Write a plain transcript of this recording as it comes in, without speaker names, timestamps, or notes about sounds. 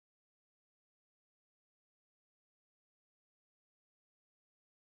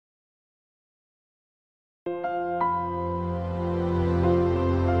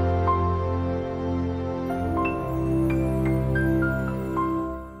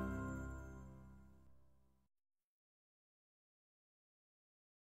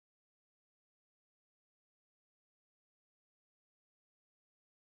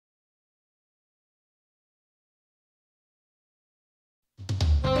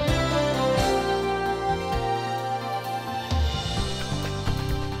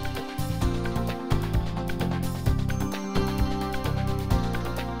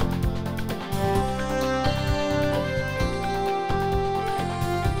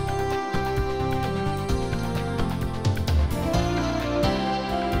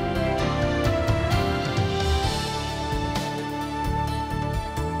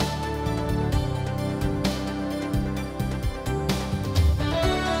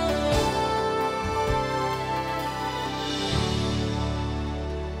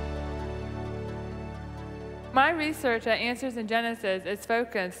my research at Answers in Genesis is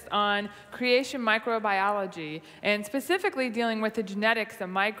focused on creation microbiology and specifically dealing with the genetics of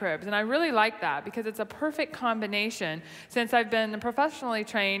microbes. And I really like that because it's a perfect combination since I've been professionally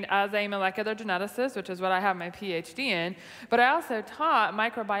trained as a molecular geneticist, which is what I have my PhD in, but I also taught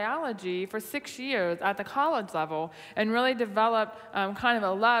microbiology for 6 years at the college level and really developed kind of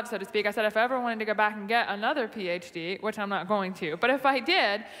a love, so to speak. I said if I ever wanted to go back and get another PhD, which I'm not going to, but if I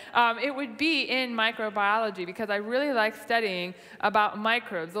did, it would be in microbiology because I really like studying about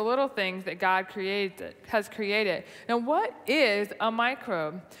microbes, the little things that God has created. Now, what is a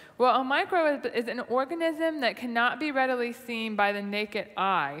microbe? Well, a microbe is an organism that cannot be readily seen by the naked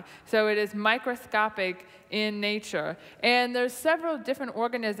eye. So it is microscopic in nature. And there's several different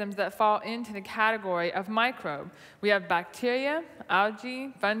organisms that fall into the category of microbe. We have bacteria,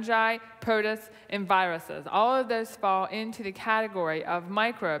 algae, fungi, protists, and viruses. All of those fall into the category of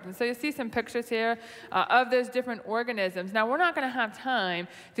microbes. And so you see some pictures here of those different organisms. Now, we're not going to have time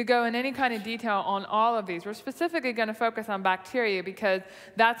to go in any kind of detail on all of these. We're specifically going to focus on bacteria because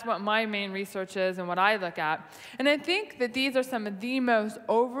that's what my main research is and what I look at. And I think that these are some of the most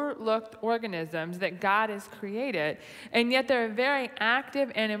overlooked organisms that God has created, and yet they're a very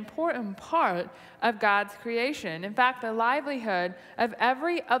active and important part of God's creation. In fact, the livelihood of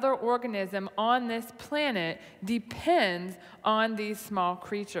every other organism on this planet depends on these small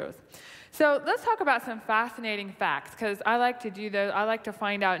creatures. So let's talk about some fascinating facts, because I like to do those. I like to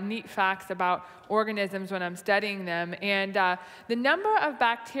find out neat facts about organisms when I'm studying them. And the number of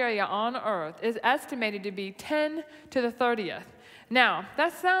bacteria on Earth is estimated to be 10 to the 30th. Now,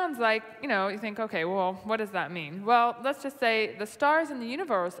 that sounds like, you think, okay, well, what does that mean? Well, let's just say the stars in the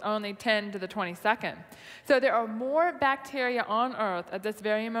universe are only 10 to the 22nd. So there are more bacteria on Earth at this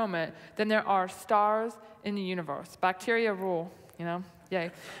very moment than there are stars in the universe. Bacteria rule,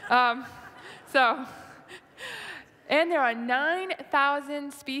 yay. And there are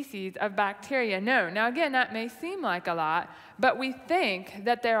 9,000 species of bacteria known. Now, again, that may seem like a lot, but we think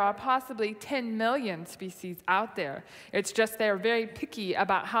that there are possibly 10 million species out there. It's just they're very picky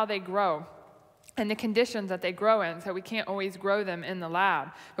about how they grow and the conditions that they grow in, so we can't always grow them in the lab.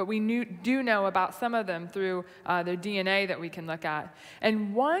 But we do know about some of them through their DNA that we can look at.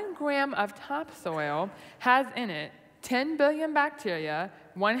 And 1 gram of topsoil has in it 10 billion bacteria,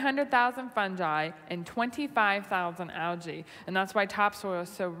 100,000 fungi, and 25,000 algae. And that's why topsoil is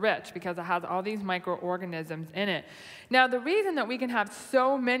so rich, because it has all these microorganisms in it. Now, the reason that we can have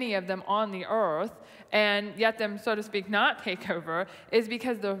so many of them on the Earth, and yet them, so to speak, not take over, is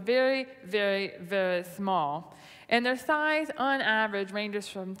because they're very, very, very small. And their size, on average, ranges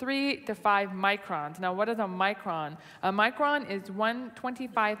from 3 to 5 microns. Now, what is a micron? A micron is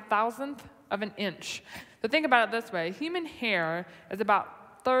 1/25,000th of an inch. So think about it this way. Human hair is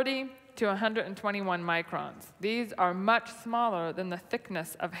about 30 to 121 microns. These are much smaller than the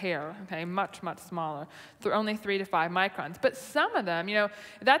thickness of hair, okay, much, much smaller, only 3 to 5 microns. But some of them,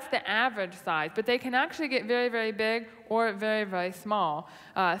 that's the average size, but they can actually get very, very big or very, very small.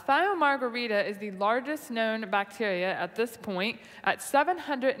 Thiomargarita is the largest known bacteria at this point at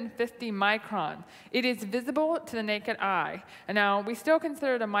 750 microns. It is visible to the naked eye. And now, we still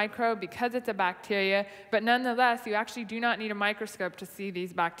consider it a microbe because it's a bacteria, but nonetheless, you actually do not need a microscope to see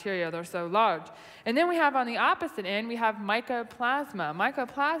these bacteria. They're so large. And then we have on the opposite end, we have mycoplasma.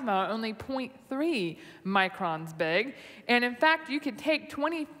 Mycoplasma are only 0.3 microns big. And in fact, you could take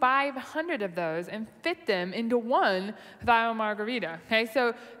 2,500 of those and fit them into one Thiomargarita. Okay,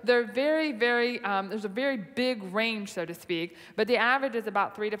 so they're very, very, there's a very big range, so to speak, but the average is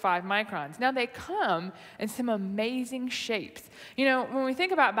about 3 to 5 microns. Now, they come in some amazing shapes. When we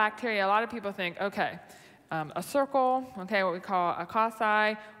think about bacteria, a lot of people think, okay, a circle, okay, what we call a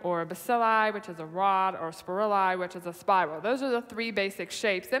cauci, or a bacilli, which is a rod, or a spirili, which is a spiral. Those are the 3 basic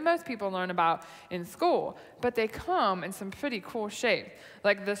shapes that most people learn about in school. But they come in some pretty cool shapes,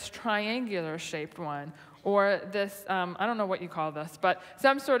 like this triangular shaped one, or this, I don't know what you call this, but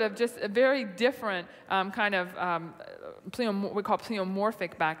some sort of just a very different kind of, we call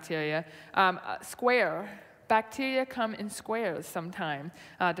pleomorphic bacteria, square. Bacteria come in squares sometimes,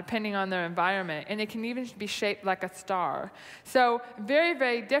 depending on their environment, and it can even be shaped like a star. So very,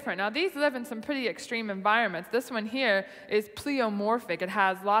 very different. Now, these live in some pretty extreme environments. This one here is pleomorphic. It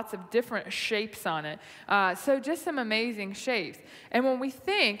has lots of different shapes on it. So just some amazing shapes. And when we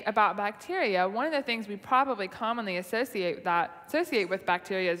think about bacteria, one of the things we probably commonly associate with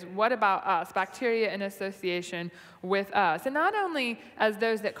bacteria is, what about us? Bacteria in association with us. And not only as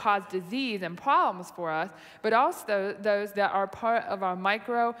those that cause disease and problems for us, but also those that are part of our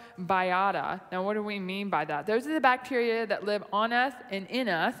microbiota. Now, what do we mean by that? Those are the bacteria that live on us and in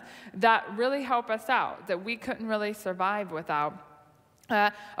us that really help us out, that we couldn't really survive without.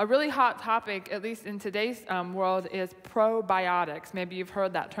 A really hot topic, at least in today's world, is probiotics. Maybe you've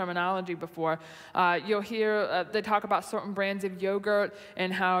heard that terminology before. You'll hear they talk about certain brands of yogurt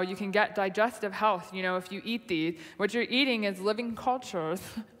and how you can get digestive health, if you eat these. What you're eating is living cultures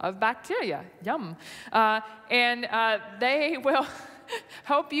of bacteria. Yum. And they will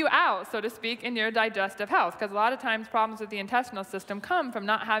help you out, so to speak, in your digestive health, because a lot of times problems with the intestinal system come from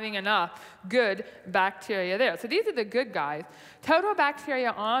not having enough good bacteria there. So these are the good guys. Total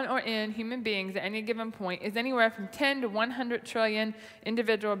bacteria on or in human beings at any given point is anywhere from 10 to 100 trillion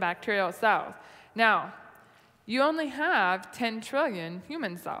individual bacterial cells. Now, you only have 10 trillion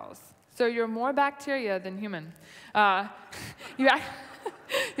human cells, so you're more bacteria than human.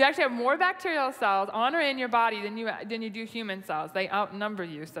 You actually have more bacterial cells on or in your body than you do human cells. They outnumber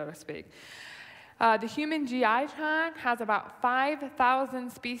you, so to speak. The human GI tract has about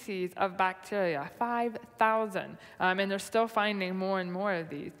 5,000 species of bacteria, 5,000, and they're still finding more and more of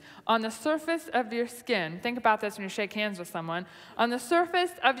these. On the surface of your skin, think about this when you shake hands with someone. On the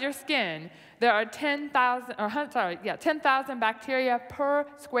surface of your skin, there are 10,000 bacteria per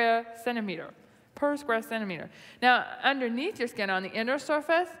square centimeter. Now, underneath your skin, on the inner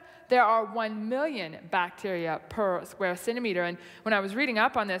surface, there are 1 million bacteria per square centimeter. And when I was reading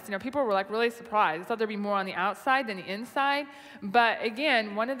up on this, people were really surprised. I thought there'd be more on the outside than the inside. But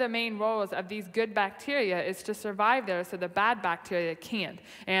again, one of the main roles of these good bacteria is to survive there so the bad bacteria can't.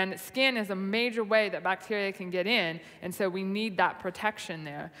 And skin is a major way that bacteria can get in, and so we need that protection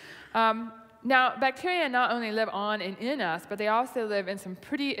there. Now, bacteria not only live on and in us, but they also live in some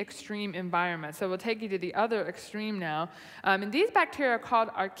pretty extreme environments. So we'll take you to the other extreme now. And these bacteria are called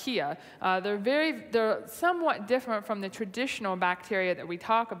archaea. They're somewhat different from the traditional bacteria that we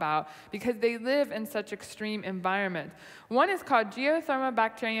talk about because they live in such extreme environments. One is called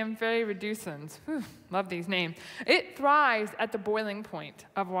Geothermobacterium ferreducens. Love these names. It thrives at the boiling point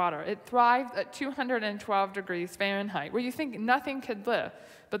of water. It thrives at 212 degrees Fahrenheit, where you think nothing could live,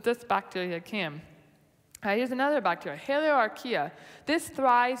 but this bacteria can. Here's another bacteria, Haloarchaea. This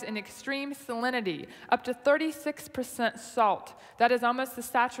thrives in extreme salinity, up to 36% salt. That is almost the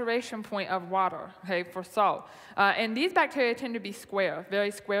saturation point of water, for salt. And these bacteria tend to be square,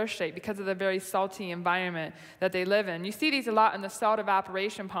 very square-shaped, because of the very salty environment that they live in. You see these a lot in the salt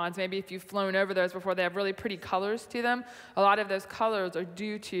evaporation ponds. Maybe if you've flown over those before, they have really pretty colors to them. A lot of those colors are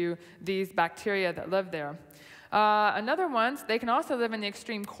due to these bacteria that live there. Another one, they can also live in the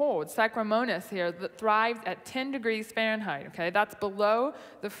extreme cold. Cyclomonas here that thrives at 10 degrees Fahrenheit. That's below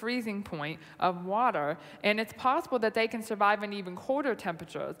the freezing point of water, and it's possible that they can survive in even colder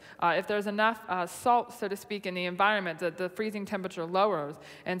temperatures. If there's enough salt, so to speak, in the environment, that the freezing temperature lowers,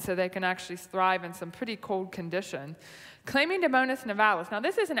 and so they can actually thrive in some pretty cold conditions. Chlamydomonas nivalis. Now,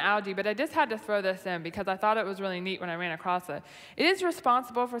 this is an algae, but I just had to throw this in because I thought it was really neat when I ran across it. It is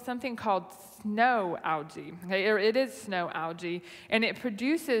responsible for something called snow algae. Or it is snow algae, and it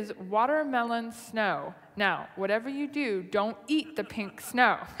produces watermelon snow. Now, whatever you do, don't eat the pink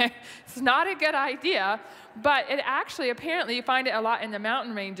snow. It's not a good idea, but it actually, apparently, you find it a lot in the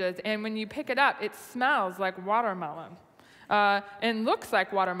mountain ranges, and when you pick it up, it smells like watermelon. And looks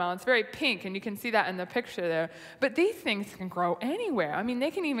like watermelon. It's very pink, and you can see that in the picture there. But these things can grow anywhere. I mean,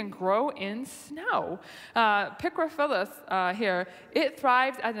 they can even grow in snow. Picrophilus here, it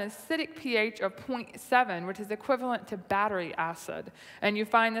thrives at an acidic pH of 0.7, which is equivalent to battery acid. And you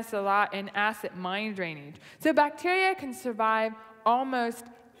find this a lot in acid mine drainage. So bacteria can survive almost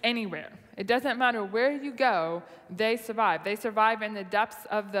anywhere. It doesn't matter where you go, they survive. They survive in the depths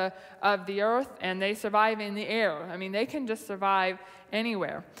of the earth, and they survive in the air. I mean, they can just survive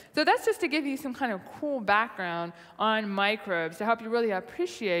anywhere. So that's just to give you some kind of cool background on microbes to help you really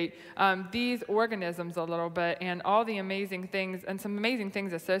appreciate these organisms a little bit and all the amazing things and some amazing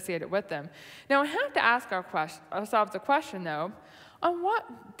things associated with them. Now, we have to ask ourselves the question, though, on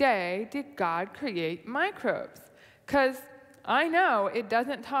what day did God create microbes? Because I know it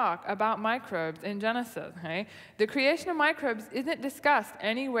doesn't talk about microbes in Genesis. The creation of microbes isn't discussed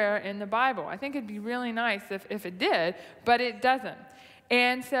anywhere in the Bible. I think it'd be really nice if it did, but it doesn't.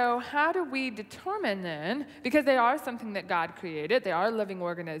 And so how do we determine then, because they are something that God created, they are living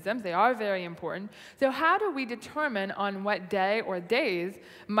organisms, they are very important, so how do we determine on what day or days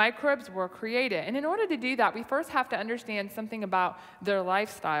microbes were created? And in order to do that, we first have to understand something about their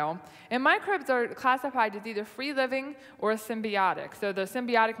lifestyle. And microbes are classified as either free-living or symbiotic. So the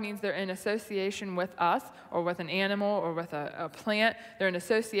symbiotic means they're in association with us, or with an animal, or with a plant. They're in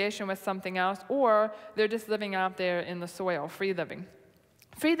association with something else, or they're just living out there in the soil, free-living.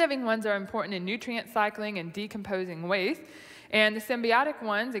 Free-living ones are important in nutrient cycling and decomposing waste. And the symbiotic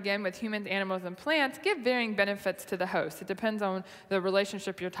ones, again, with humans, animals, and plants, give varying benefits to the host. It depends on the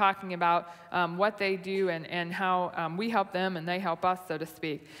relationship you're talking about, what they do, and how we help them and they help us, so to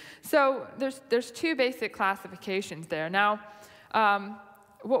speak. So there's two basic classifications there. Now,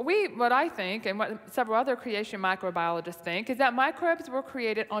 what I think, and what several other creation microbiologists think, is that microbes were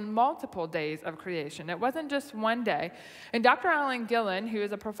created on multiple days of creation. It wasn't just one day. And Dr. Alan Gillen, who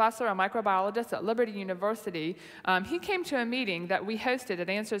is a professor, a microbiologist at Liberty University, he came to a meeting that we hosted at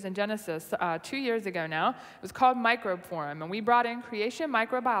Answers in Genesis 2 years ago now. It was called Microbe Forum, and we brought in creation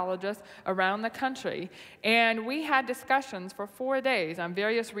microbiologists around the country. And we had discussions for 4 days on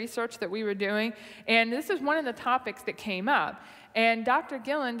various research that we were doing, and this is one of the topics that came up. And Dr.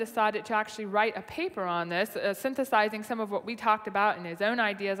 Gillen decided to actually write a paper on this, synthesizing some of what we talked about and his own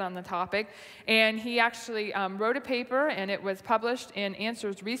ideas on the topic. And he actually wrote a paper, and it was published in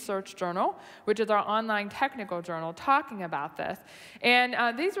Answers Research Journal, which is our online technical journal, talking about this.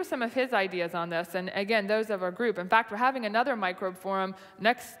 And these were some of his ideas on this, and again, those of our group. In fact, we're having another microbe forum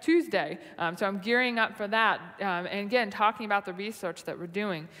next Tuesday, so I'm gearing up for that, and again, talking about the research that we're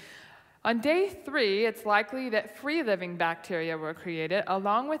doing. On day 3, it's likely that free-living bacteria were created,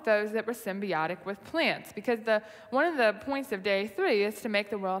 along with those that were symbiotic with plants, because one of the points of day 3 is to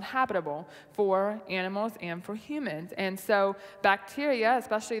make the world habitable for animals and for humans. And so bacteria,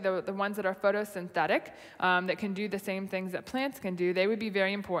 especially the ones that are photosynthetic, that can do the same things that plants can do, they would be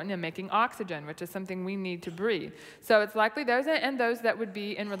very important in making oxygen, which is something we need to breathe. So it's likely those and those that would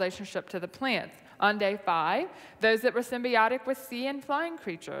be in relationship to the plants. On day 5, those that were symbiotic with sea and flying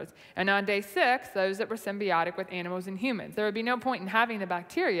creatures. And on day 6, those that were symbiotic with animals and humans. There would be no point in having the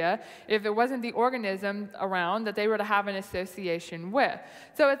bacteria if it wasn't the organism around that they were to have an association with.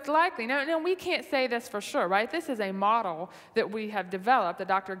 So it's likely, now we can't say this for sure, right? This is a model that we have developed, that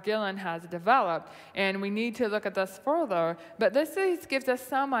Dr. Gillen has developed, and we need to look at this further. But this gives us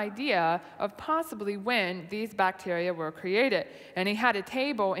some idea of possibly when these bacteria were created. And he had a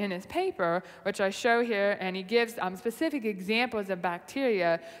table in his paper, which I show here, and he gives specific examples of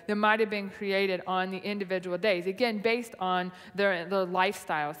bacteria that might have been created on the individual days, again, based on their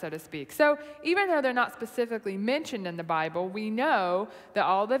lifestyle, so to speak. So even though they're not specifically mentioned in the Bible, we know that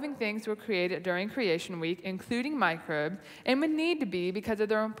all living things were created during creation week, including microbes, and would need to be because of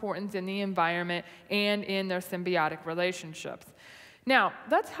their importance in the environment and in their symbiotic relationships. Now,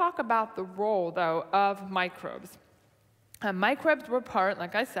 let's talk about the role, though, of microbes. Microbes were part,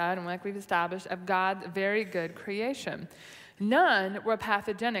 like I said, and like we've established, of God's very good creation. None were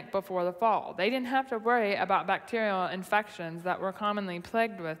pathogenic before the fall. They didn't have to worry about bacterial infections that we're commonly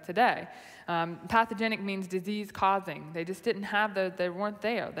plagued with today. Pathogenic means disease-causing. They just didn't have those. They weren't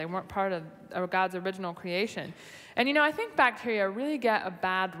there. They weren't part of God's original creation. And I think bacteria really get a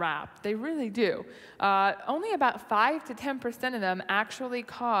bad rap. They really do. Only about 5 to 10% of them actually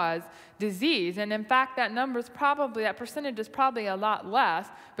cause disease. And in fact, that percentage is probably a lot less,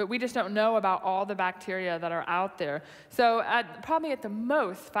 but we just don't know about all the bacteria that are out there. So probably at the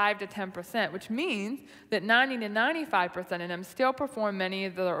most 5 to 10%, which means that 90 to 95% of them still perform many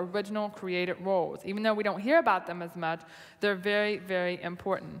of the original created roles. Even though we don't hear about them as much, they're very, very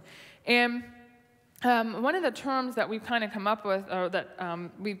important. And one of the terms that we've kind of come up with, or that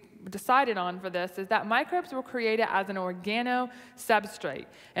we've decided on for this, is that microbes were created as an organosubstrate.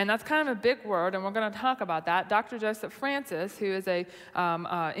 And that's kind of a big word, and we're going to talk about that. Dr. Joseph Francis, who is a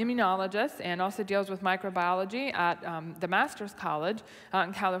immunologist and also deals with microbiology at the Master's College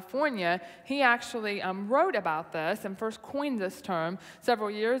in California, he actually wrote about this and first coined this term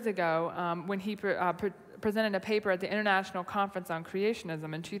several years ago when he presented a paper at the International Conference on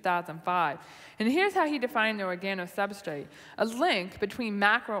Creationism in 2005. And here's how he defined the organosubstrate: a link between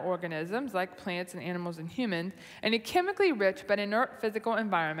macroorganisms, like plants and animals and humans, and a chemically rich but inert physical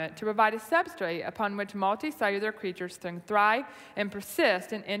environment to provide a substrate upon which multicellular creatures can thrive and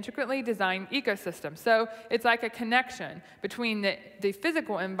persist in intricately designed ecosystems. So it's like a connection between the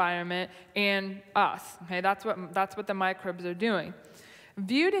physical environment and us. Okay, that's what the microbes are doing.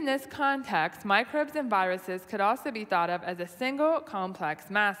 Viewed in this context, microbes and viruses could also be thought of as a single,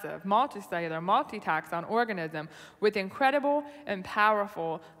 complex, massive, multicellular, multi-taxon organism with incredible and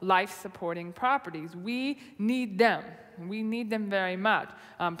powerful life-supporting properties. We need them. We need them very much.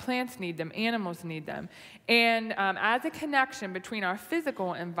 Plants need them, animals need them. And as a connection between our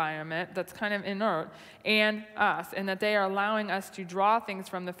physical environment that's kind of inert and us, and that they are allowing us to draw things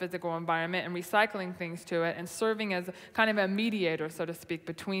from the physical environment and recycling things to it and serving as kind of a mediator, so to speak,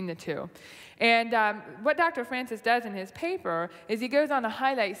 between the two. And what Dr. Francis does in his paper is he goes on to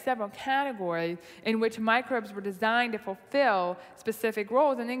highlight several categories in which microbes were designed to fulfill specific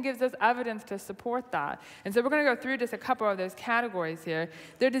roles, and then gives us evidence to support that. And so we're going to go through just a couple of those categories here.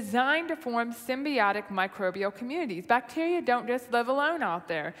 They're designed to form symbiotic microbial communities. Bacteria don't just live alone out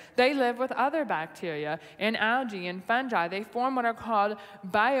there. They live with other bacteria and algae and fungi. They form what are called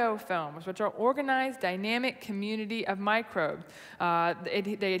biofilms, which are organized dynamic community of microbes.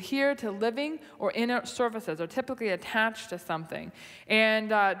 They adhere to living or inert surfaces, are typically attached to something. And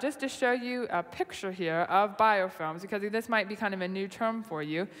just to show you a picture here of biofilms, because this might be kind of a new term for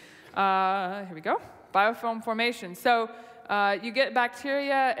you. Here we go, biofilm formation. So you get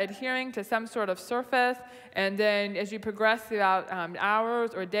bacteria adhering to some sort of surface, and then as you progress throughout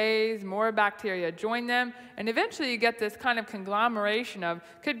hours or days, more bacteria join them, and eventually you get this kind of conglomeration of,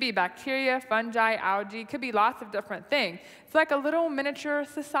 could be bacteria, fungi, algae, could be lots of different things. It's like a little miniature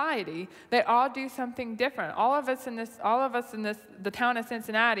society. They all do something different. All of us in the town of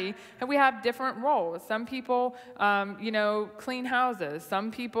Cincinnati, and we have different roles. Some people, clean houses.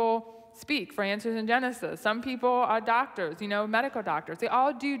 Some people speak for Answers in Genesis. Some people are doctors, medical doctors. They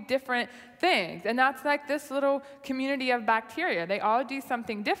all do different things. And that's like this little community of bacteria. They all do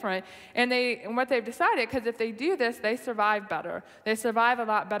something different. And what they've decided, because if they do this, they survive better. They survive a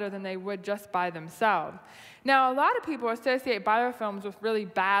lot better than they would just by themselves. Now, a lot of people associate biofilms with really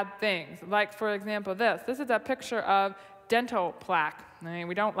bad things. Like, for example, this. This is a picture of dental plaque. I mean,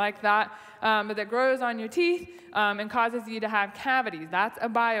 we don't like that, but that grows on your teeth and causes you to have cavities. That's a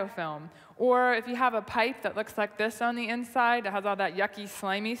biofilm. Or if you have a pipe that looks like this on the inside, that has all that yucky,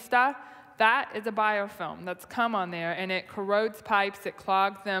 slimy stuff, that is a biofilm that's come on there, and it corrodes pipes, it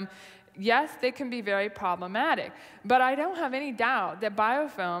clogs them. Yes, they can be very problematic, but I don't have any doubt that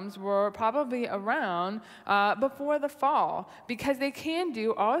biofilms were probably around before the fall, because they can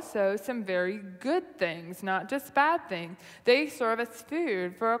do also some very good things, not just bad things. They serve as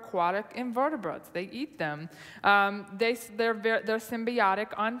food for aquatic invertebrates. They eat them. They're symbiotic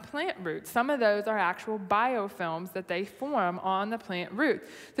on plant roots. Some of those are actual biofilms that they form on the plant root.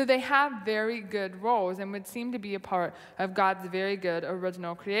 So they have very good roles and would seem to be a part of God's very good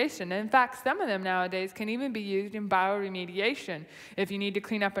original creation. In fact, some of them nowadays can even be used in bioremediation. If you need to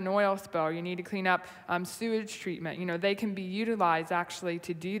clean up an oil spill, you need to clean up sewage treatment, they can be utilized actually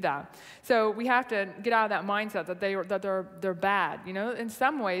to do that. So we have to get out of that mindset that they're bad. In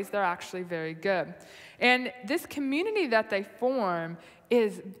some ways, they're actually very good. And this community that they form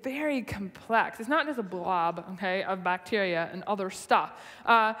is very complex. It's not just a blob, of bacteria and other stuff.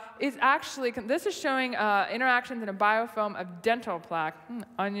 This is showing interactions in a biofilm of dental plaque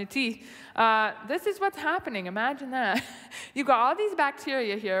on your teeth. This is what's happening. Imagine that. You've got all these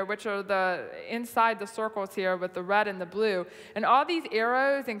bacteria here, which are inside the circles here with the red and the blue, and all these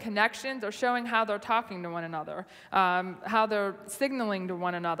arrows and connections are showing how they're talking to one another, how they're signaling to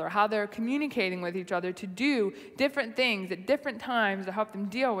one another, how they're communicating with each other to do different things at different times to help them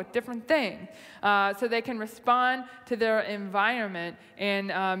deal with different things, so they can respond to their environment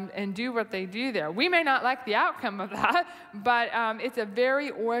and do what they do there. We may not like the outcome of that, but it's a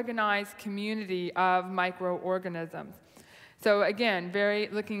very organized community of microorganisms. So again,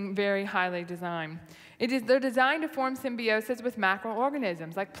 looking very highly designed. They're designed to form symbiosis with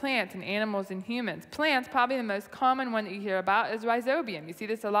macroorganisms like plants and animals and humans. Plants, probably the most common one that you hear about is rhizobium. You see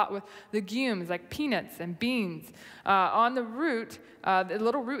this a lot with legumes like peanuts and beans. On the root, the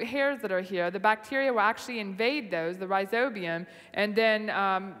little root hairs that are here, the bacteria will actually invade those, the rhizobium, and then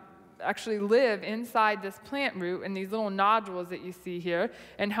actually live inside this plant root in these little nodules that you see here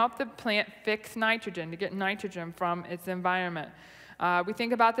and help the plant fix nitrogen, to get nitrogen from its environment. We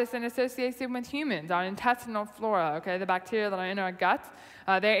think about this in association with humans, our intestinal flora, the bacteria that are in our guts.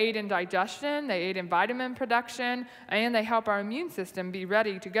 They aid in digestion, they aid in vitamin production, and they help our immune system be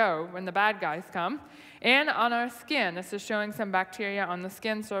ready to go when the bad guys come. And on our skin, this is showing some bacteria on the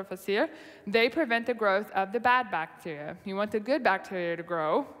skin surface here. They prevent the growth of the bad bacteria. You want the good bacteria to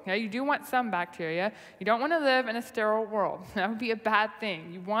grow. You do want some bacteria. You don't want to live in a sterile world. That would be a bad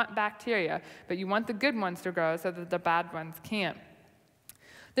thing. You want bacteria, but you want the good ones to grow so that the bad ones can't.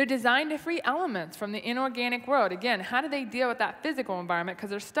 They're designed to free elements from the inorganic world. Again, how do they deal with that physical environment? Because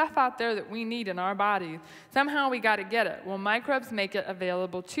there's stuff out there that we need in our bodies. Somehow we got to get it. Well, microbes make it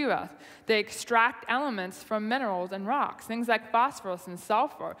available to us. They extract elements from minerals and rocks, things like phosphorus and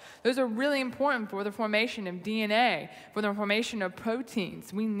sulfur. Those are really important for the formation of DNA, for the formation of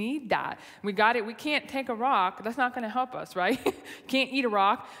proteins. We need that. We got it. We can't take a rock. That's not going to help us, right? Can't eat a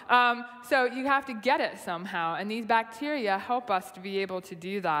rock. So you have to get it somehow. And these bacteria help us to be able to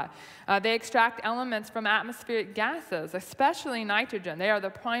do that. They extract elements from atmospheric gases, especially nitrogen. They are the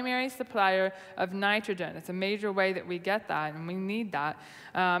primary supplier of nitrogen. It's a major way that we get that, and we need that.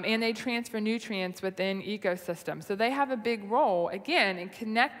 And they transfer nutrients within ecosystems. So they have a big role, again, in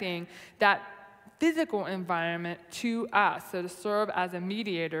connecting that physical environment to us, so to serve as a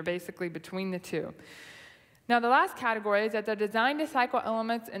mediator, basically, between the two. Now, the last category is that they're designed to cycle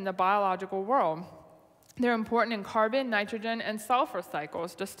elements in the biological world. They're important in carbon, nitrogen, and sulfur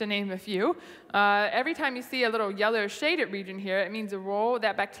cycles, just to name a few. Every time you see a little yellow shaded region here, it means the role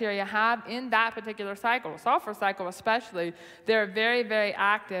that bacteria have in that particular cycle. Sulfur cycle especially, they're very, very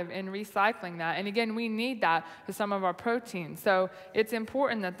active in recycling that. And again, we need that for some of our proteins. So it's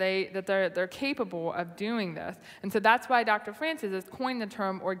important that they're capable of doing this. And so that's why Dr. Francis has coined the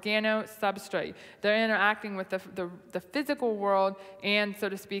term organosubstrate. They're interacting with the physical world and, so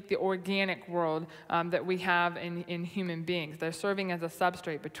to speak, the organic world that we have in human beings. They're serving as a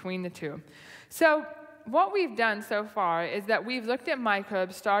substrate between the two. So what we've done so far is that we've looked at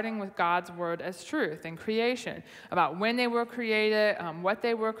microbes starting with God's word as truth and creation, about when they were created, what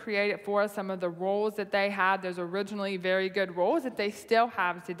they were created for, some of the roles that they had, those originally very good roles that they still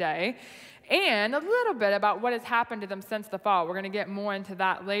have today, and a little bit about what has happened to them since the fall. We're going to get more into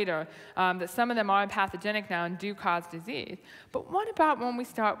that later, that some of them are pathogenic now and do cause disease. But what about when we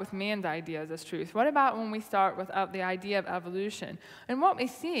start with man's ideas as truth? What about when we start with the idea of evolution? And what we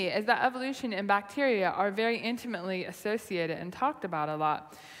see is that evolution and bacteria are very intimately associated and talked about a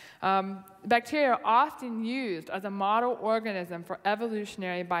lot. Bacteria are often used as a model organism for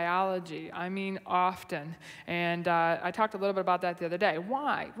evolutionary biology. I mean, often. And I talked a little bit about that the other day.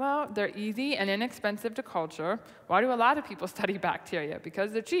 Why? Well, they're easy and inexpensive to culture. Why do a lot of people study bacteria?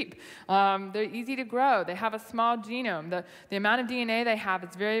 Because they're cheap. They're easy to grow. They have a small genome. The amount of DNA they have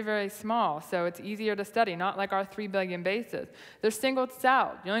is very, very small, so it's easier to study, not like our 3 billion bases. They're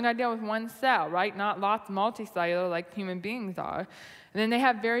single-celled. You only got to deal with one cell, right? Not lots multicellular like human beings are. And then they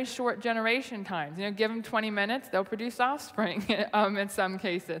have very short generation times. You know, give them 20 minutes, they'll produce offspring in some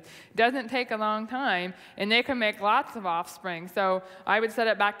cases. It doesn't take a long time, and they can make lots of offspring. So I would set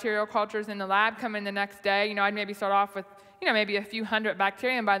up bacterial cultures in the lab, come in the next day. You know, I'd maybe start off with maybe a few hundred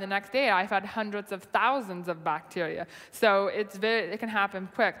bacteria, and by the next day, I've had hundreds of thousands of bacteria. So it can happen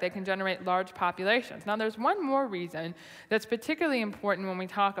quick. They can generate large populations. Now, there's one more reason that's particularly important when we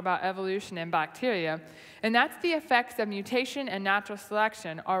talk about evolution in bacteria, and that's the effects of mutation and natural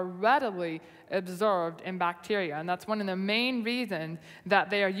selection are readily observed in bacteria, and that's one of the main reasons that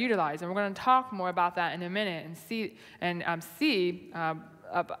they are utilized. And we're going to talk more about that in a minute and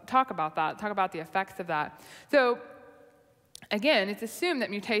talk about the effects of that. So, again, it's assumed that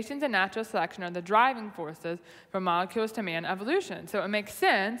mutations and natural selection are the driving forces from molecules to man evolution. So it makes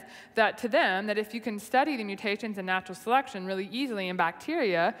sense that to them, that if you can study the mutations and natural selection really easily in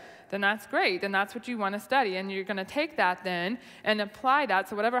bacteria, then that's great. Then that's what you want to study. And you're going to take that then and apply that.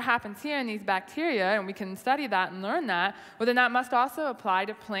 So whatever happens here in these bacteria, and we can study that and learn that, well, then that must also apply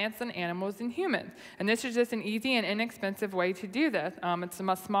to plants and animals and humans. And this is just an easy and inexpensive way to do this. It's a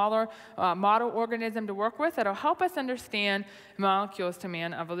much smaller model organism to work with that will help us understand molecules to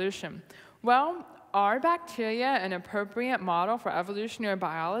man evolution. Well, are bacteria an appropriate model for evolutionary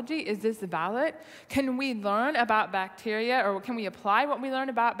biology? Is this valid? Can we learn about bacteria, or can we apply what we learned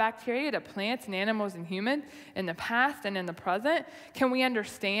about bacteria to plants and animals and humans in the past and in the present? Can we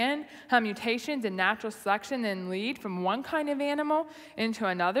understand how mutations and natural selection then lead from one kind of animal into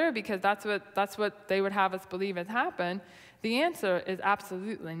another? Because that's what they would have us believe has happened. The answer is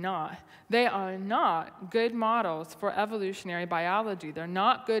absolutely not. They are not good models for evolutionary biology. They're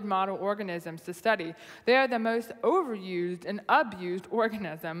not good model organisms to study. They are the most overused and abused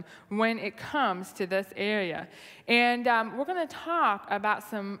organism when it comes to this area. And we're going to talk about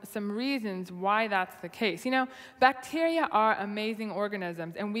some reasons why that's the case. You know, bacteria are amazing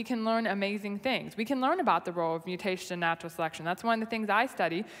organisms, and we can learn amazing things. We can learn about the role of mutation and natural selection. That's one of the things I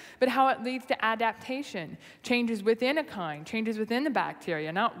study, but how it leads to adaptation, changes within a kind, changes within the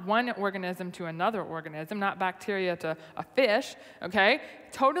bacteria, not one organism to another organism, not bacteria to a fish, okay?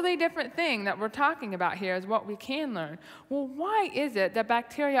 totally different thing that we're talking about here is what we can learn. Well, why is it that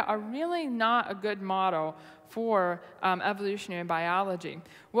bacteria are really not a good model for evolutionary biology?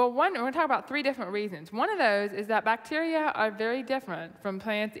 Well, we're going to talk about 3 different reasons. One of those is that bacteria are very different from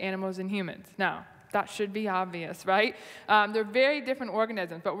plants, animals, and humans. Now, that should be obvious, right? They're very different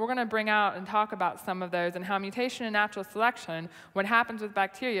organisms, but we're going to bring out and talk about some of those and how mutation and natural selection, what happens with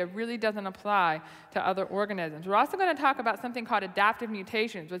bacteria, really doesn't apply to other organisms. We're also going to talk about something called adaptive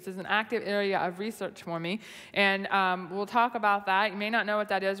mutations, which is an active area of research for me, and we'll talk about that. You may not know what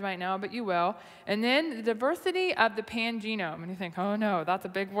that is right now, but you will. And then the diversity of the pangenome. And you think, oh no, that's a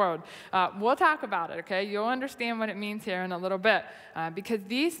big word. We'll talk about it, okay? You'll understand what it means here in a little bit, because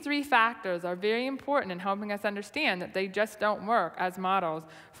these 3 factors are very important in helping us understand that they just don't work as models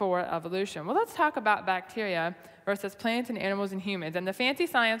for evolution. Well, let's talk about bacteria versus plants and animals and humans. And the fancy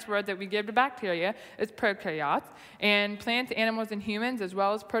science word that we give to bacteria is prokaryotes. And plants, animals, and humans, as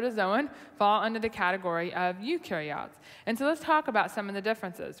well as protozoan, fall under the category of eukaryotes. And so let's talk about some of the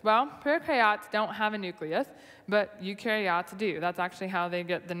differences. Well, prokaryotes don't have a nucleus, but eukaryotes do. That's actually how they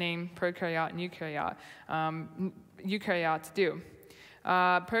get the name prokaryote and eukaryote. Eukaryotes do.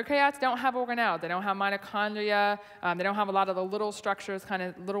 Prokaryotes don't have organelles. They don't have mitochondria. They don't have a lot of the little structures, kind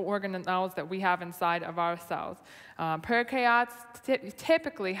of little organelles that we have inside of our cells. Prokaryotes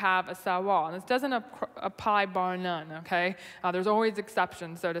typically have a cell wall, and this doesn't apply bar none, okay? There's always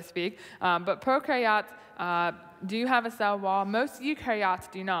exceptions, so to speak. But prokaryotes do have a cell wall. Most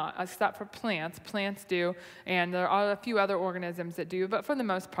eukaryotes do not, except for plants. Plants do, and there are a few other organisms that do, but for the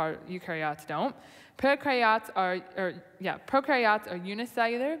most part, eukaryotes don't. Prokaryotes are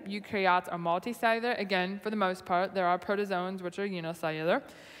unicellular. Eukaryotes are multicellular. Again, for the most part, there are protozoans, which are unicellular.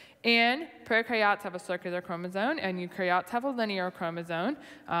 And prokaryotes have a circular chromosome, and eukaryotes have a linear chromosome.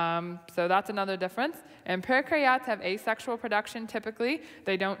 So that's another difference. And prokaryotes have asexual production typically.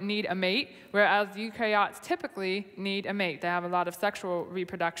 They don't need a mate, whereas eukaryotes typically need a mate. They have a lot of sexual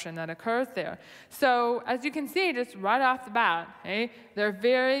reproduction that occurs there. So as you can see, just right off the bat, they're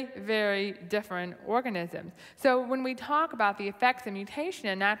very, very different organisms. So when we talk about the effects of mutation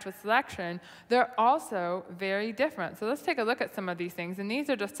and natural selection, they're also very different. So let's take a look at some of these things, and these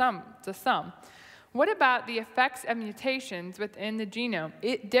are just some. What about the effects of mutations within the genome?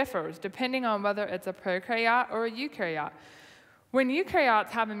 It differs depending on whether it's a prokaryote or a eukaryote. When eukaryotes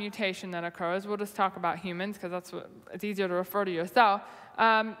have a mutation that occurs, we'll just talk about humans because it's easier to refer to yourself.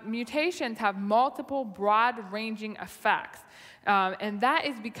 Mutations have multiple broad-ranging effects, and that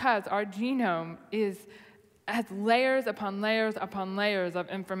is because our genome has layers upon layers upon layers of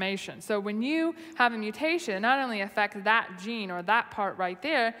information. So when you have a mutation, it not only affects that gene or that part right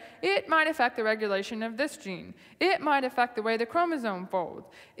there, it might affect the regulation of this gene. It might affect the way the chromosome folds.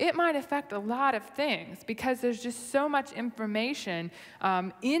 It might affect a lot of things because there's just so much information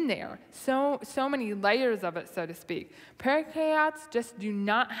in there, so many layers of it, so to speak. Prokaryotes just do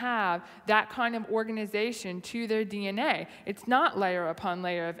not have that kind of organization to their DNA. It's not layer upon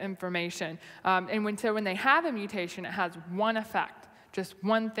layer of information. So when they have a mutation, it has one effect. Just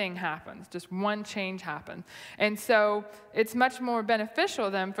one thing happens. Just one change happens. And so it's much more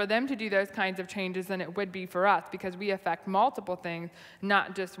beneficial then for them to do those kinds of changes than it would be for us because we affect multiple things,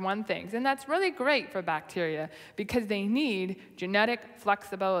 not just one thing. And that's really great for bacteria because they need genetic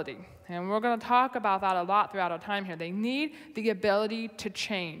flexibility. And we're going to talk about that a lot throughout our time here. They need the ability to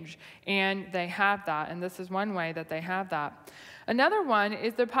change, and they have that. And this is one way that they have that. Another one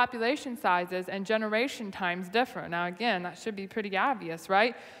is their population sizes and generation times differ. Now, again, that should be pretty obvious,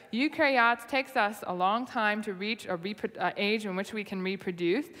 right? Eukaryotes takes us a long time to reach an age in which we can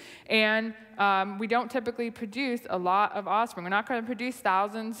reproduce, and we don't typically produce a lot of offspring. We're not going to produce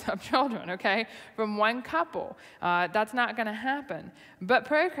thousands of children, okay, from one couple. That's not going to happen. But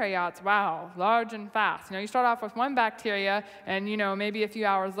prokaryotes, wow, large and fast. You start off with one bacteria, and maybe a few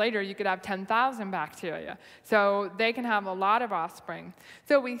hours later, you could have 10,000 bacteria. So they can have a lot of offspring.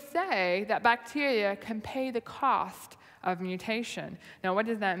 So we say that bacteria can pay the cost of mutation. Now, what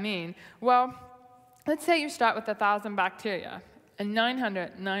does that mean? Well, let's say you start with 1,000 bacteria, and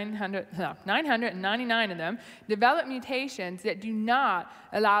 999 of them develop mutations that do not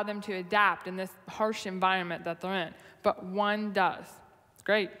allow them to adapt in this harsh environment that they're in, but one does. It's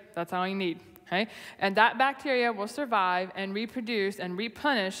great. That's all you need. Okay? And that bacteria will survive and reproduce and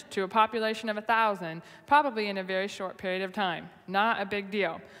replenish to a population of 1,000, probably in a very short period of time. Not a big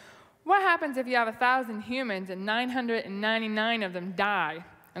deal. What happens if you have 1,000 humans and 999 of them die,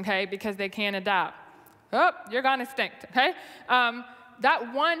 okay, because they can't adapt? Oh, you're gonna stink, okay?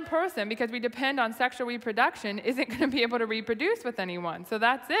 that one person, because we depend on sexual reproduction, isn't going to be able to reproduce with anyone. So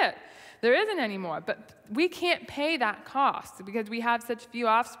that's it. There isn't any more. But we can't pay that cost because we have such few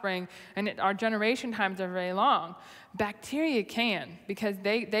offspring and our generation times are very long. Bacteria can, because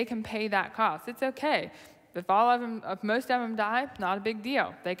they can pay that cost. It's okay. If most of them die, not a big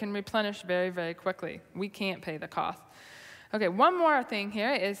deal. They can replenish very, very quickly. We can't pay the cost. Okay, one more thing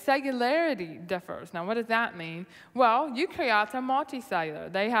here is cellularity differs. Now, what does that mean? Well, eukaryotes are multicellular.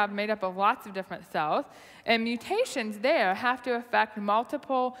 They have made up of lots of different cells, and mutations there have to affect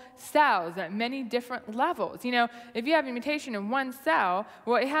multiple cells at many different levels. You know, if you have a mutation in one cell,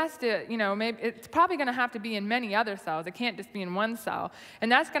 well, it has to, you know, maybe it's probably going to have to be in many other cells. It can't just be in one cell,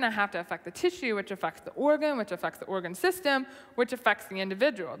 and that's going to have to affect the tissue, which affects the organ, which affects the organ system, which affects the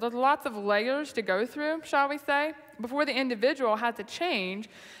individual. There's lots of layers to go through, shall we say, before the individual has a change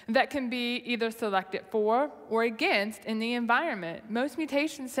that can be either selected for or against in the environment. Most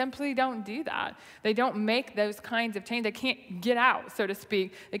mutations simply don't do that. They don't make those kinds of changes. They can't get out, so to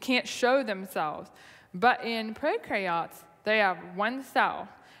speak. They can't show themselves. But in prokaryotes, they have one cell.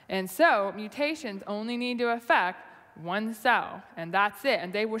 And so mutations only need to affect one cell, and that's it.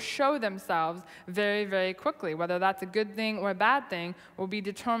 And they will show themselves very, very quickly. Whether that's a good thing or a bad thing will be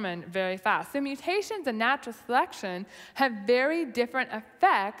determined very fast. So mutations in natural selection have very different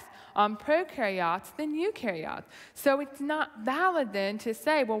effects on prokaryotes than eukaryotes. So it's not valid then to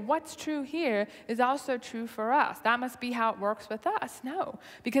say, well, what's true here is also true for us. That must be how it works with us. No,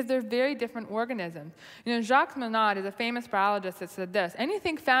 because they're very different organisms. You know, Jacques Monod is a famous biologist that said this: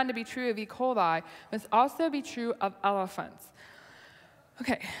 anything found to be true of E. coli must also be true of elephants.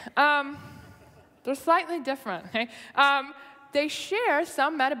 Okay, they're slightly different. Okay? They share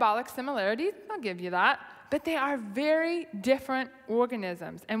some metabolic similarities, I'll give you that, but they are very different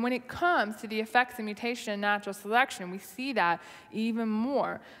organisms. And when it comes to the effects of mutation in natural selection, we see that even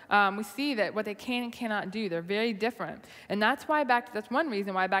more. We see that what they can and cannot do, they're very different. And that's why that's one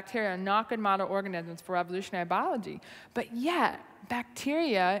reason why bacteria are not good model organisms for evolutionary biology. But yet,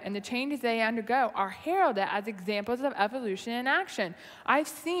 bacteria and the changes they undergo are heralded as examples of evolution in action. I've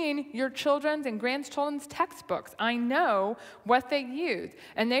seen your children's and grandchildren's textbooks. I know what they use.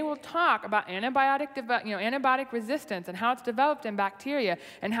 And they will talk about antibiotic resistance and how it's developed in bacteria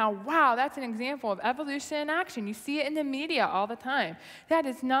and how, wow, that's an example of evolution in action. You see it in the media all the time. That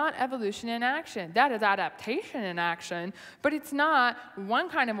is not evolution in action. That is adaptation in action, but it's not one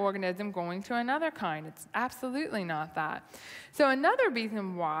kind of organism going to another kind. It's absolutely not that. So another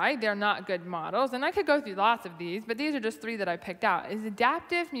reason why they're not good models, and I could go through lots of these, but these are just 3 that I picked out, is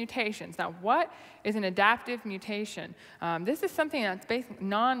adaptive mutations. Now, what is an adaptive mutation? This is something that's basically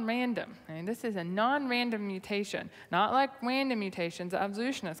non-random. This is a non-random mutation, not like random mutations that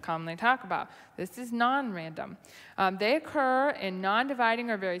evolutionists commonly talk about. This is non-random. They occur in non-dividing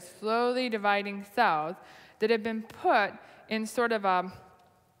or very slowly dividing cells that have been put in sort of a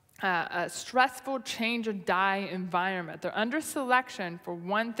stressful change or die environment. They're under selection for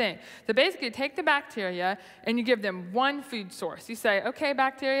one thing. So basically, you take the bacteria and you give them one food source. You say, okay,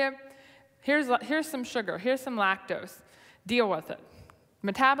 bacteria, here's some sugar, here's some lactose. Deal with it.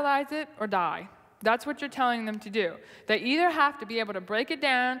 Metabolize it or die. That's what you're telling them to do. They either have to be able to break it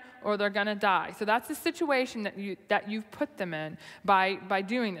down or they're going to die. So that's the situation that you've put them in by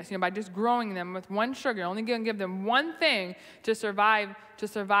doing this, by just growing them with one sugar. You're only going to give them one thing to survive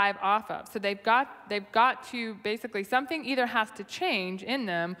off of. So they've got to basically, something either has to change in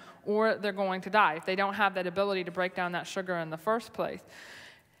them or they're going to die if they don't have that ability to break down that sugar in the first place.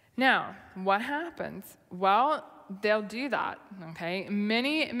 Now, what happens? Well, they'll do that, okay?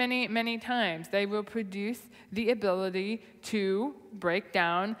 Many, many, many times they will produce the ability to break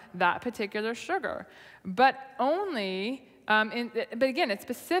down that particular sugar, but only, but again, it's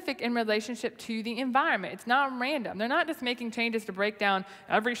specific in relationship to the environment. It's not random. They're not just making changes to break down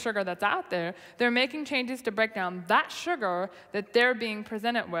every sugar that's out there. They're making changes to break down that sugar that they're being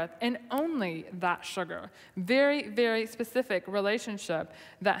presented with, and only that sugar. Very, very specific relationship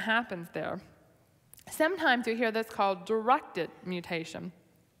that happens there. Sometimes you hear this called directed mutation.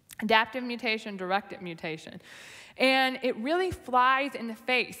 Adaptive mutation, directed mutation. And it really flies in the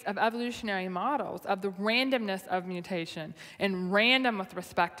face of evolutionary models of the randomness of mutation and random with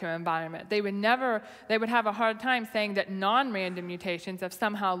respect to environment. They would have a hard time saying that non-random mutations have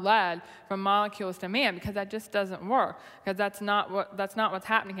somehow led from molecules to man, because that just doesn't work, because that's not what's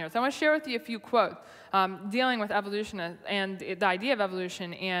happening here. So I want to share with you a few quotes dealing with evolution and the idea of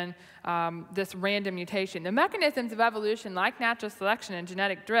evolution and this random mutation. The mechanisms of evolution, like natural selection and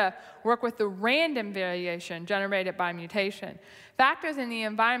genetic drift, work with the random variation generated by mutation. Factors in the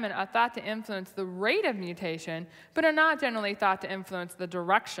environment are thought to influence the rate of mutation, but are not generally thought to influence the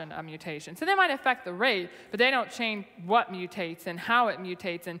direction of mutation. So they might affect the rate, but they don't change what mutates and how it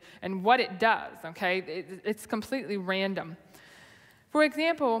mutates and what it does, okay? It's completely random. For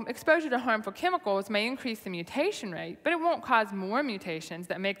example, exposure to harmful chemicals may increase the mutation rate, but it won't cause more mutations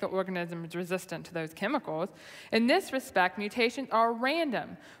that make the organisms resistant to those chemicals. In this respect, mutations are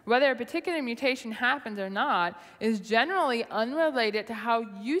random. Whether a particular mutation happens or not is generally unrelated to how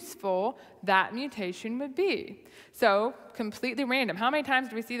useful that mutation would be. So, completely random. How many times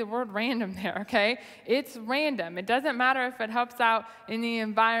do we see the word random there, okay? It's random. It doesn't matter if it helps out in the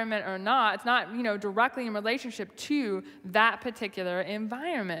environment or not. It's not, directly in relationship to that particular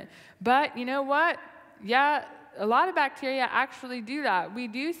environment. But you know what? Yeah, a lot of bacteria actually do that. We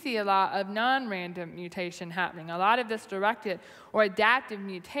do see a lot of non-random mutation happening. A lot of this directed or adaptive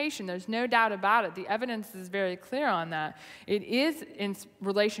mutation, there's no doubt about it. The evidence is very clear on that. It is in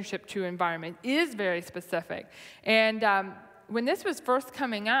relationship to environment, is very specific. And when this was first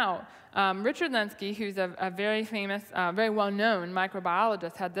coming out, Richard Lenski, who's a very famous, very well-known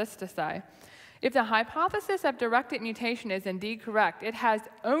microbiologist, had this to say. If the hypothesis of directed mutation is indeed correct, it has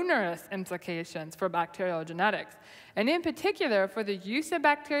onerous implications for bacterial genetics, and in particular for the use of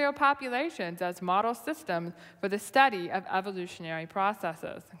bacterial populations as model systems for the study of evolutionary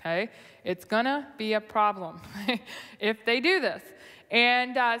processes, okay? It's gonna be a problem if they do this.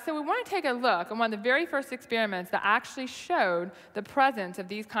 And so we want to take a look at one of the very first experiments that actually showed the presence of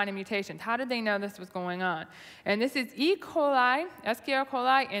these kind of mutations. How did they know this was going on? And this is E. coli, Escherichia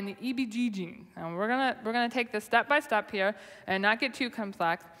coli, and the EBG gene. And we're gonna take this step by step here and not get too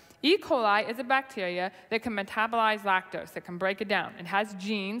complex. E. coli is a bacteria that can metabolize lactose, that can break it down. It has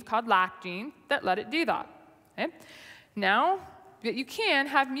genes called lac genes that let it do that. Okay? Now, you can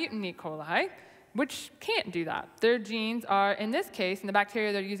have mutant E. coli, which can't do that. Their genes are, in this case, and the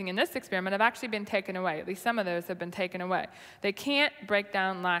bacteria they're using in this experiment have actually been taken away. At least some of those have been taken away. They can't break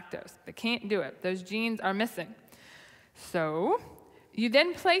down lactose. They can't do it. Those genes are missing. So you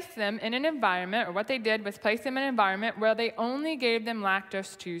then place them in an environment, or what they did was place them in an environment where they only gave them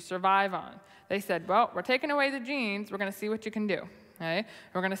lactose to survive on. They said, well, we're taking away the genes. We're going to see what you can do. Okay?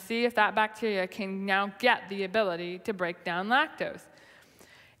 We're going to see if that bacteria can now get the ability to break down lactose.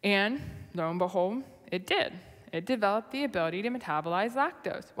 And lo and behold, it did. It developed the ability to metabolize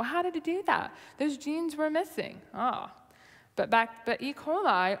lactose. Well, how did it do that? Those genes were missing. But E.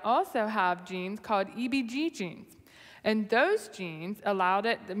 coli also have genes called EBG genes. And those genes allowed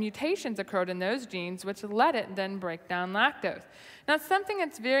it, the mutations occurred in those genes, which let it then break down lactose. Now, something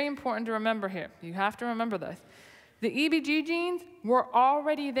that's very important to remember here. You have to remember this. The EBG genes were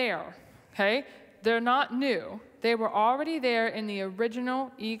already there, okay? They're not new. They were already there in the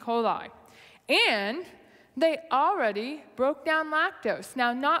original E. coli. And they already broke down lactose.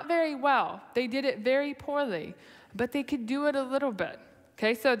 Now, not very well. They did it very poorly, but they could do it a little bit.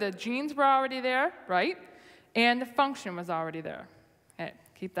 Okay, so the genes were already there, right? And the function was already there. Okay,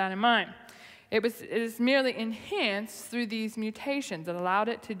 keep that in mind. It is merely enhanced through these mutations that allowed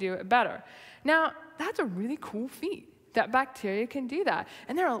it to do it better. Now, that's a really cool feat, that bacteria can do that.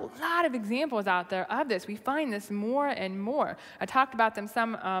 And there are a lot of examples out there of this. We find this more and more. I talked about them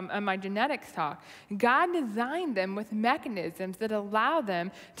some in my genetics talk. God designed them with mechanisms that allow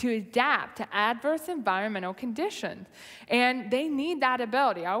them to adapt to adverse environmental conditions. And they need that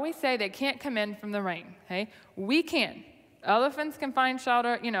ability. I always say they can't come in from the rain. Okay? We can. Elephants can find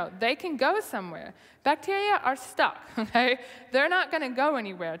shelter, they can go somewhere. Bacteria are stuck, okay? They're not going to go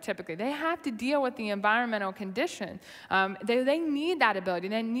anywhere typically. They have to deal with the environmental condition. They need that ability.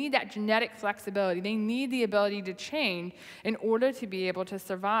 They need that genetic flexibility. They need the ability to change in order to be able to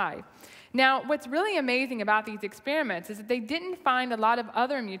survive. Now, what's really amazing about these experiments is that they didn't find a lot of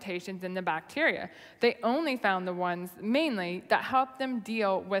other mutations in the bacteria. They only found the ones, mainly, that helped them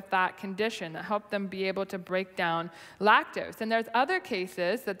deal with that condition, that helped them be able to break down lactose. And there's other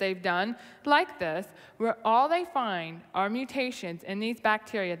cases that they've done like this, where all they find are mutations in these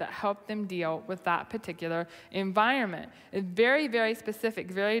bacteria that help them deal with that particular environment. It's very, very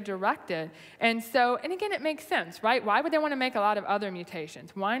specific, very directed. And so, and again, it makes sense, right? Why would they want to make a lot of other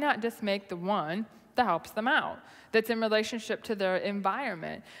mutations? Why not just make the one that helps them out, that's in relationship to their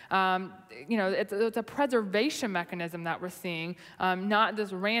environment. It's a preservation mechanism that we're seeing, not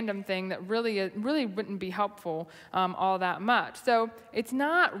this random thing that really wouldn't be helpful all that much. So it's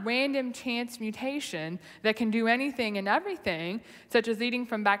not random chance mutation that can do anything and everything, such as leading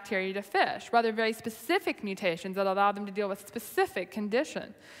from bacteria to fish, rather very specific mutations that allow them to deal with specific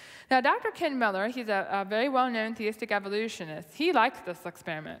conditions. Now, Dr. Ken Miller, he's a very well-known theistic evolutionist. He likes this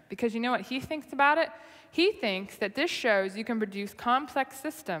experiment because you know what he thinks about it? He thinks that this shows you can produce complex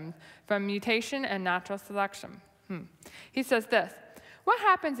systems from mutation and natural selection. He says this: what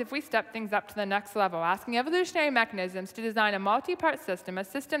happens if we step things up to the next level, asking evolutionary mechanisms to design a multi-part system, a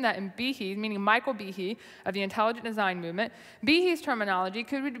system that in Behe's, meaning Michael Behe of the intelligent design movement, Behe's terminology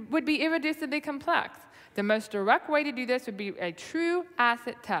would be irreducibly complex? The most direct way to do this would be a true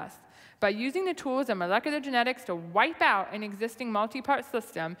acid test, by using the tools of molecular genetics to wipe out an existing multi-part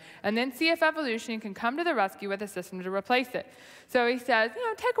system and then see if evolution can come to the rescue with a system to replace it. So he says,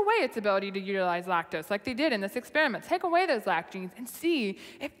 take away its ability to utilize lactose, like they did in this experiment. Take away those lac genes and see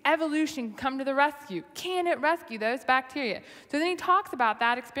if evolution can come to the rescue. Can it rescue those bacteria? So then he talks about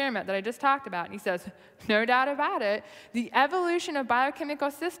that experiment that I just talked about, and he says, no doubt about it, the evolution of biochemical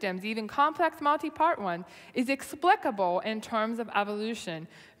systems, even complex multi-part ones, is explicable in terms of evolution.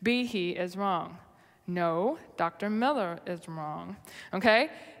 Behe is wrong. No, Dr. Miller is wrong. Okay?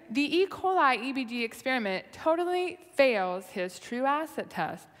 The E. coli EBG experiment totally fails his true acid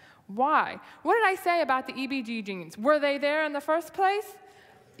test. Why? What did I say about the EBG genes? Were they there in the first place?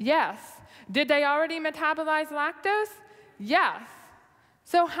 Yes. Did they already metabolize lactose? Yes.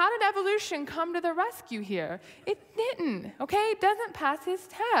 So how did evolution come to the rescue here? It didn't, okay? It doesn't pass his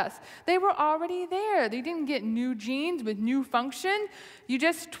test. They were already there. They didn't get new genes with new function. You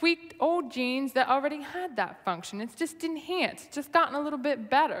just tweaked old genes that already had that function. It's just enhanced, it's just gotten a little bit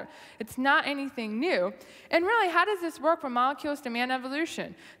better. It's not anything new. And really, how does this work when molecules demand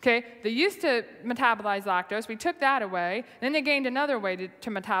evolution? Okay, they used to metabolize lactose. We took that away. Then they gained another way to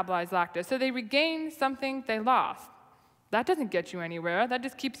metabolize lactose. So they regained something they lost. That doesn't get you anywhere. That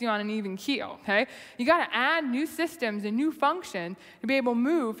just keeps you on an even keel, okay? You got to add new systems and new functions to be able to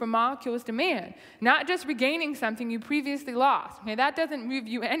move from molecules to man, not just regaining something you previously lost. Okay? That doesn't move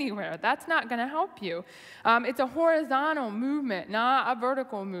you anywhere. That's not going to help you. It's a horizontal movement, not a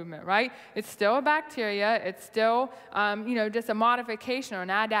vertical movement, right? It's still a bacteria. It's still, just a modification or an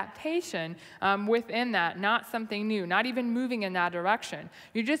adaptation within that, not something new, not even moving in that direction.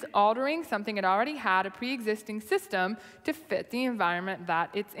 You're just altering something that already had a pre-existing system to fit the environment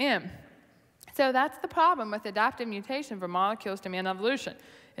that it's in. So that's the problem with adaptive mutation for molecules to man evolution.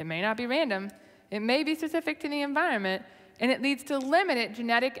 It may not be random, it may be specific to the environment, and it leads to limited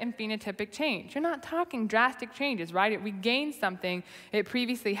genetic and phenotypic change. You're not talking drastic changes, right? It regains something it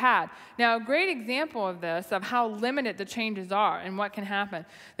previously had. Now, a great example of this, of how limited the changes are and what can happen,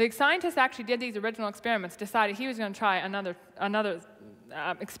 the scientists actually did these original experiments, decided he was going to try another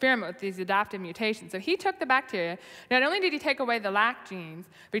experiment with these adaptive mutations. So he took the bacteria. Not only did he take away the lac genes,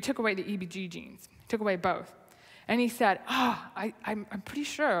 but he took away the EBG genes. He took away both. And he said, I'm pretty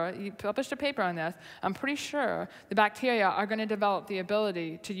sure, he published a paper on this, I'm pretty sure the bacteria are going to develop the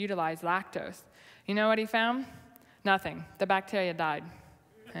ability to utilize lactose. You know what he found? Nothing. The bacteria died.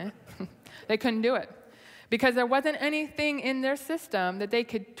 Okay? They couldn't do it, because there wasn't anything in their system that they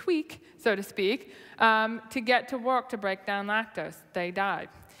could tweak, so to speak, to get to work to break down lactose. They died.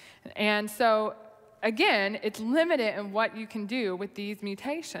 And so, again, it's limited in what you can do with these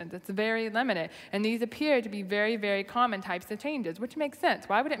mutations. It's very limited. And these appear to be very, very common types of changes, which makes sense.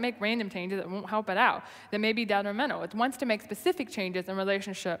 Why would it make random changes that won't help it out, that may be detrimental? It wants to make specific changes in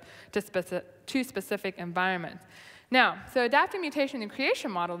relationship to specific environments. Now, so adaptive mutation in the creation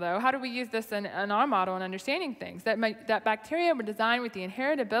model, though, how do we use this in our model in understanding things? That bacteria were designed with the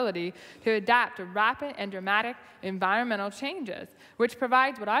inherent ability to adapt to rapid and dramatic environmental changes, which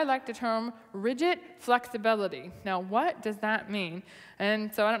provides what I like to term rigid flexibility. Now, what does that mean?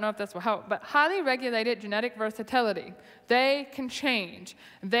 And so I don't know if this will help, but highly regulated genetic versatility. They can change.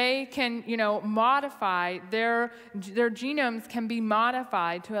 They can, modify. Their genomes can be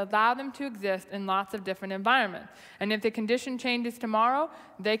modified to allow them to exist in lots of different environments. And if the condition changes tomorrow,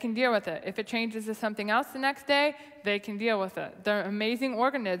 they can deal with it. If it changes to something else the next day, they can deal with it. They're amazing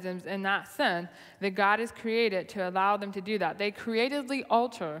organisms in that sense that God has created to allow them to do that. They creatively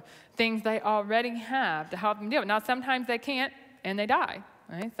alter things they already have to help them deal with it. Now, sometimes they can't, and they die,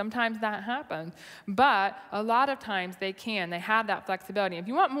 right? Sometimes that happens, but a lot of times they can. They have that flexibility. If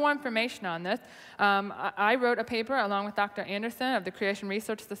you want more information on this, I wrote a paper along with Dr. Anderson of the Creation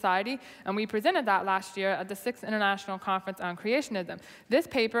Research Society, and we presented that last year at the 6th International Conference on Creationism. This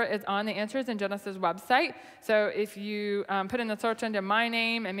paper is on the Answers in Genesis website, so if you put in the search engine my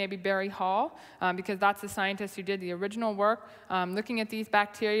name and maybe Barry Hall, because that's the scientist who did the original work looking at these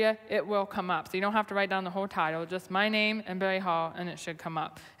bacteria, it will come up. So you don't have to write down the whole title, just my name and Barry Hall, and it should come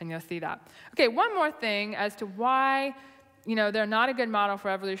up, and you'll see that. Okay, one more thing as to why they're not a good model for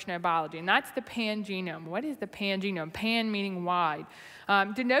evolutionary biology, and that's the pangenome. What is the pangenome? Pan meaning wide.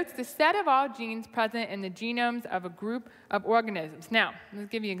 Denotes the set of all genes present in the genomes of a group of organisms. Now, let's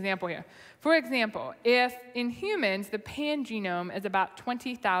give you an example here. For example, if in humans, the pangenome is about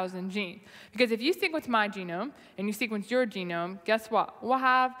 20,000 genes. Because if you sequence my genome and you sequence your genome, guess what?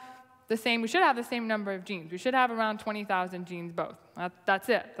 We should have the same number of genes. We should have around 20,000 genes both. That's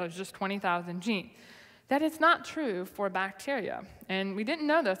it. There's just 20,000 genes. That is not true for bacteria. And we didn't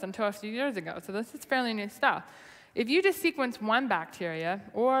know this until a few years ago, so this is fairly new stuff. If you just sequence one bacteria,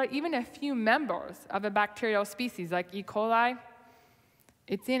 or even a few members of a bacterial species like E. coli,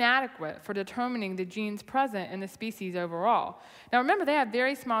 it's inadequate for determining the genes present in the species overall. Now remember, they have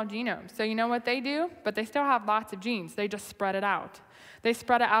very small genomes, so you know what they do? But they still have lots of genes. They just spread it out. They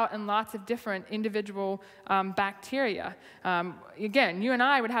spread it out in lots of different individual bacteria. Again, you and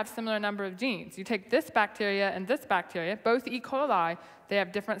I would have similar number of genes. You take this bacteria and this bacteria, both E. coli, they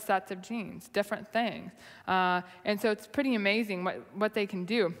have different sets of genes, different things. And so it's pretty amazing what they can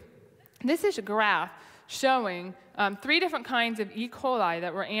do. This is a graph showing 3 different kinds of E. coli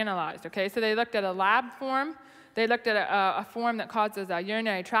that were analyzed. Okay, so they looked at a lab form, they looked at a form that causes a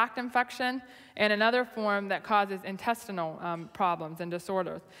urinary tract infection, and another form that causes intestinal problems and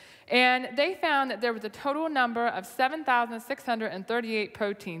disorders. And they found that there was a total number of 7,638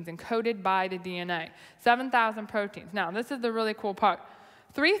 proteins encoded by the DNA. 7,000 proteins. Now, this is the really cool part.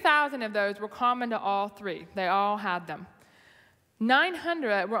 3,000 of those were common to all 3. They all had them.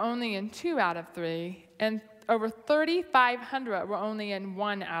 900 were only in 2 out of 3, and over 3,500 were only in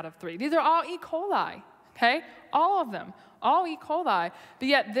 1 out of 3. These are all E. coli, okay? All of them, all E. coli. But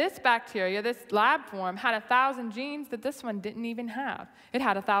yet this bacteria, this lab form, had 1,000 genes that this one didn't even have. It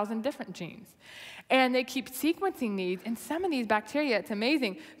had 1,000 different genes. And they keep sequencing these, and some of these bacteria, it's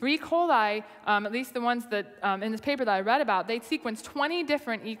amazing. For E. coli, at least the ones that in this paper that I read about, they sequenced 20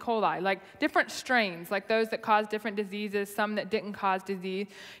 different E. coli, like different strains, like those that cause different diseases, some that didn't cause disease.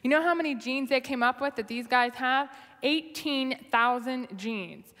 You know how many genes they came up with that these guys have? 18,000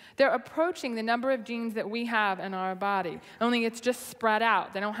 genes. They're approaching the number of genes that we have in our body, only it's just spread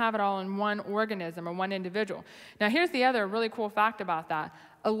out. They don't have it all in one organism or one individual. Now here's the other really cool fact about that.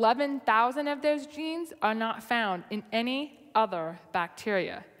 11,000 of those genes are not found in any other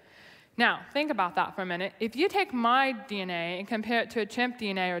bacteria. Now, think about that for a minute. If you take my DNA and compare it to a chimp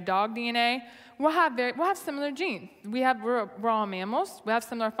DNA or dog DNA, we'll have similar genes. We're all mammals. We have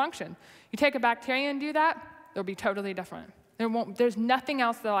similar function. You take a bacteria and do that, they'll be totally different. There's nothing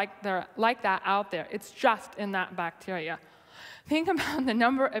else like that out there. It's just in that bacteria. Think about the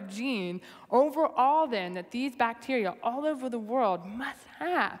number of genes overall then that these bacteria all over the world must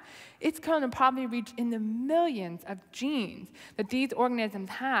have. It's going to probably reach in the millions of genes that these organisms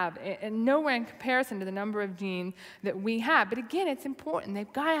have, and nowhere in comparison to the number of genes that we have. But again, it's important.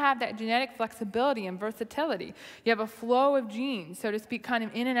 They've got to have that genetic flexibility and versatility. You have a flow of genes, so to speak, kind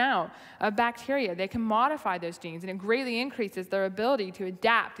of in and out of bacteria. They can modify those genes, and it greatly increases their ability to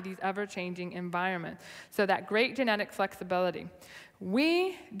adapt to these ever-changing environments. So that great genetic flexibility.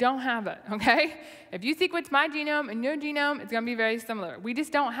 We don't have it, okay? If you sequence my genome and your genome, it's going to be very similar. We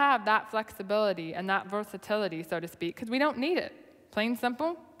just don't have that flexibility and that versatility, so to speak, because we don't need it. Plain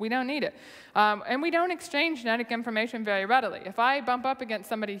simple, we don't need it. And we don't exchange genetic information very readily. If I bump up against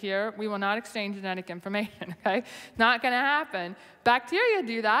somebody here, we will not exchange genetic information, okay? It's not going to happen. Bacteria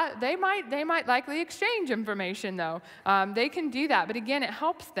do that. They might likely exchange information, though. They can do that, but again, it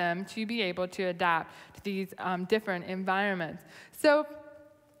helps them to be able to adapt to these different environments. So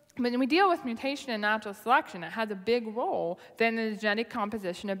when we deal with mutation and natural selection, it has a big role then in the genetic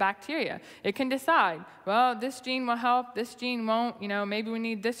composition of bacteria. It can decide, well, this gene will help, this gene won't, maybe we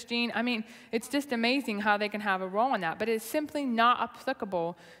need this gene. I mean, it's just amazing how they can have a role in that, but it's simply not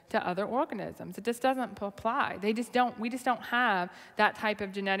applicable to other organisms. It just doesn't apply. We just don't have that type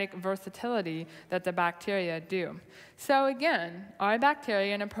of genetic versatility that the bacteria do. So again, are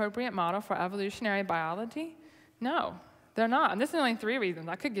bacteria an appropriate model for evolutionary biology? No. They're not. And this is only 3 reasons.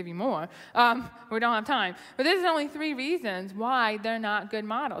 I could give you more. We don't have time. But this is only 3 reasons why they're not good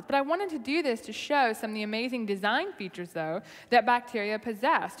models. But I wanted to do this to show some of the amazing design features, though, that bacteria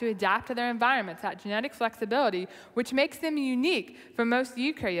possess to adapt to their environments, that genetic flexibility, which makes them unique from most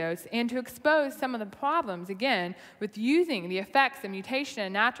eukaryotes, and to expose some of the problems, again, with using the effects of mutation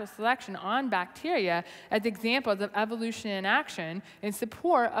and natural selection on bacteria as examples of evolution in action in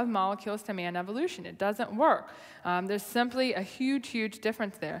support of molecules to man evolution. It doesn't work. There's simply a huge, huge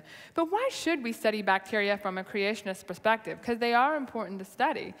difference there. But why should we study bacteria from a creationist perspective? Because they are important to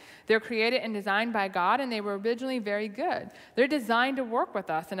study. They're created and designed by God, and they were originally very good. They're designed to work with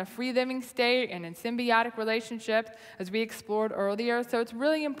us in a free-living state and in symbiotic relationships, as we explored earlier. So it's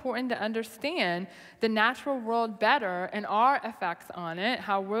really important to understand the natural world better and our effects on it,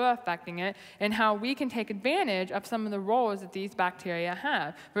 how we're affecting it, and how we can take advantage of some of the roles that these bacteria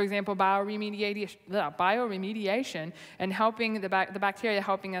have. For example, bioremediation and helping the bacteria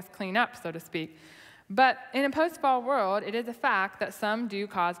helping us clean up, so to speak. But in a post-fall world, it is a fact that some do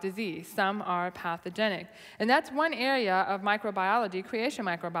cause disease. Some are pathogenic. And that's one area of microbiology, creation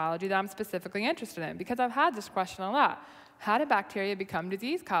microbiology, that I'm specifically interested in, because I've had this question a lot. How do bacteria become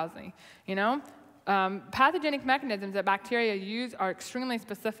disease-causing? You know? Pathogenic mechanisms that bacteria use are extremely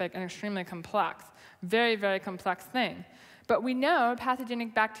specific and extremely complex. Very, very complex thing. But we know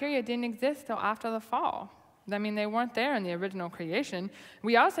pathogenic bacteria didn't exist till after the fall. I mean, they weren't there in the original creation.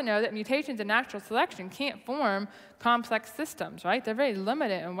 We also know that mutations in natural selection can't form complex systems, right? They're very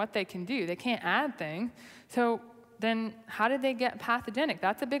limited in what they can do. They can't add things. So then how did they get pathogenic?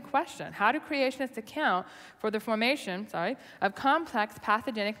 That's a big question. How do creationists account for the formation, of complex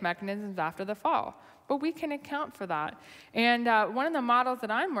pathogenic mechanisms after the fall? But we can account for that. And one of the models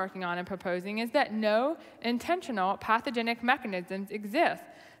that I'm working on and proposing is that no intentional pathogenic mechanisms exist.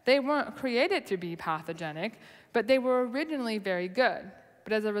 They weren't created to be pathogenic, but they were originally very good.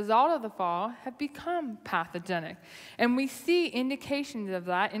 But as a result of the fall, have become pathogenic. And we see indications of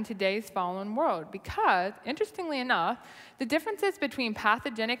that in today's fallen world because, interestingly enough, the differences between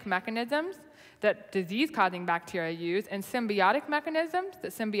pathogenic mechanisms that disease-causing bacteria use and symbiotic mechanisms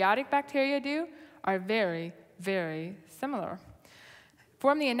that symbiotic bacteria do are very, very similar.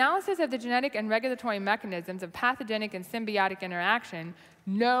 From the analysis of the genetic and regulatory mechanisms of pathogenic and symbiotic interaction,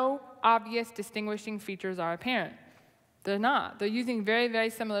 no obvious distinguishing features are apparent. They're not. They're using very,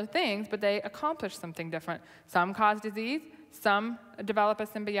 very similar things, but they accomplish something different. Some cause disease, some develop a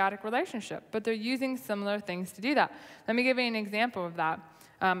symbiotic relationship, but they're using similar things to do that. Let me give you an example of that,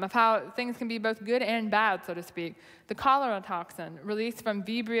 of how things can be both good and bad, so to speak. The cholera toxin released from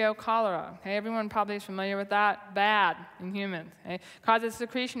Vibrio cholera. Okay, everyone probably is familiar with that. Bad in humans. Okay? Causes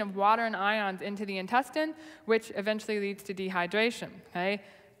secretion of water and ions into the intestine, which eventually leads to dehydration. Okay?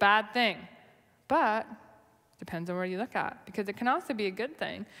 Bad thing. But depends on where you look at, because it can also be a good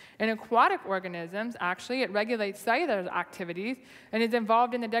thing. In aquatic organisms, actually, it regulates cellular activities and is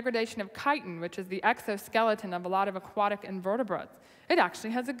involved in the degradation of chitin, which is the exoskeleton of a lot of aquatic invertebrates. It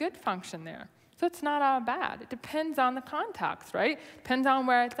actually has a good function there. So it's not all bad. It depends on the context, right? Depends on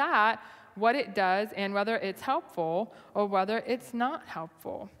where it's at, what it does, and whether it's helpful or whether it's not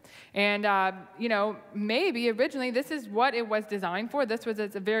helpful. And, maybe originally this is what it was designed for. This was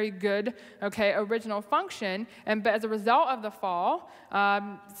its a very good, original function. But as a result of the fall,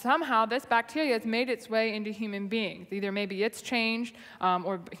 somehow this bacteria has made its way into human beings. Either maybe it's changed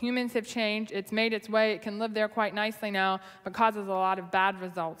or humans have changed. It's made its way. It can live there quite nicely now, but causes a lot of bad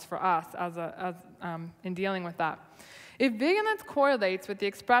results for us in dealing with that. If virulence correlates with the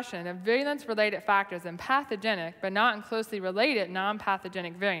expression of virulence-related factors in pathogenic, but not in closely related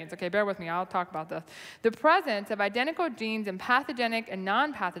non-pathogenic variants, okay, bear with me, I'll talk about this. The presence of identical genes in pathogenic and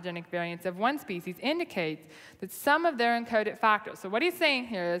non-pathogenic variants of one species indicates that some of their encoded factors. So what he's saying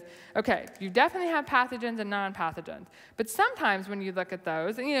here is, okay, you definitely have pathogens and non-pathogens, but sometimes when you look at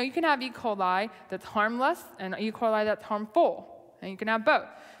those, you can have E. coli that's harmless and E. coli that's harmful, and you can have both.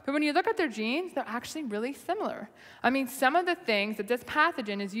 But when you look at their genes, they're actually really similar. I mean, some of the things that this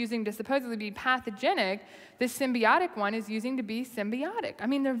pathogen is using to supposedly be pathogenic, this symbiotic one is using to be symbiotic. I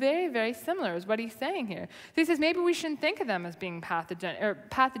mean, they're very, very similar is what he's saying here. So he says maybe we shouldn't think of them as being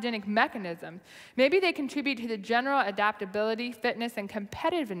pathogenic mechanisms. Maybe they contribute to the general adaptability, fitness, and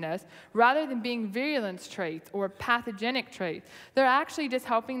competitiveness rather than being virulence traits or pathogenic traits. They're actually just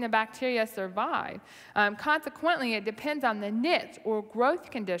helping the bacteria survive. Consequently, it depends on the niche or growth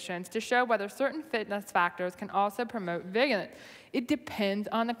conditions to show whether certain fitness factors can also promote virulence. It depends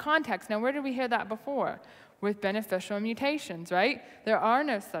on the context. Now, where did we hear that before? with beneficial mutations, right? There are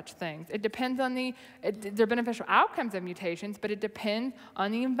no such things. It depends on there are beneficial outcomes of mutations, but it depends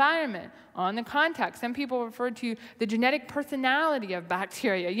on the environment, on the context. Some people refer to the genetic personality of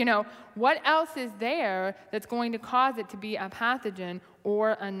bacteria. You know, what else is there that's going to cause it to be a pathogen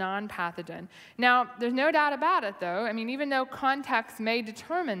or a non-pathogen? Now, there's no doubt about it, though. I mean, even though context may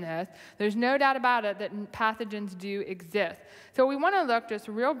determine this, there's no doubt about it that pathogens do exist. So we want to look just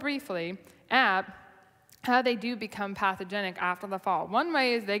real briefly at how they do become pathogenic after the fall. One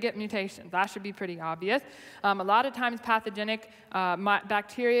way is they get mutations. That should be pretty obvious. A lot of times pathogenic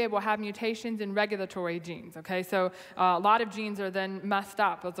bacteria will have mutations in regulatory genes, okay? So a lot of genes are then messed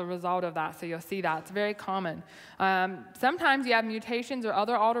up as a result of that, so you'll see that. It's very common. Sometimes you have mutations or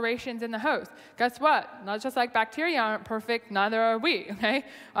other alterations in the host. Guess what? Not just like bacteria aren't perfect, neither are we, okay?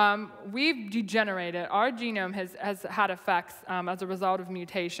 We've degenerated. Our genome has had effects as a result of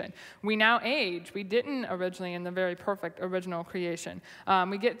mutation. We now age. We didn't originally in the very perfect original creation.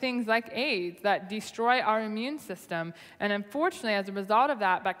 We get things like AIDS that destroy our immune system, and unfortunately, as a result of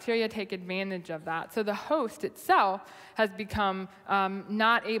that, bacteria take advantage of that. So the host itself has become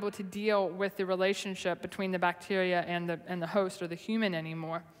not able to deal with the relationship between the bacteria and the host or the human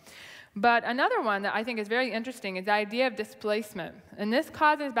anymore. But another one that I think is very interesting is the idea of displacement. And this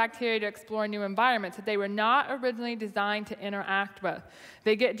causes bacteria to explore new environments that they were not originally designed to interact with.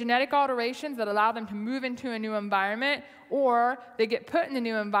 They get genetic alterations that allow them to move into a new environment, or they get put in the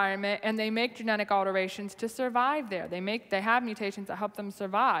new environment and they make genetic alterations to survive there. They have mutations that help them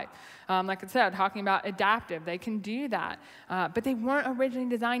survive. Like I said, talking about adaptive, they can do that. But they weren't originally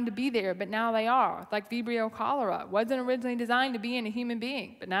designed to be there, but now they are. Like Vibrio cholera wasn't originally designed to be in a human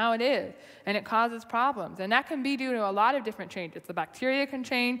being, but now it is. And it causes problems. And that can be due to a lot of different changes. The bacteria can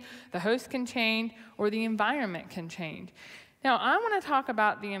change, the host can change, or the environment can change. Now, I want to talk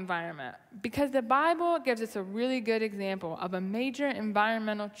about the environment because the Bible gives us a really good example of a major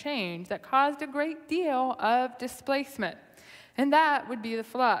environmental change that caused a great deal of displacement, and that would be the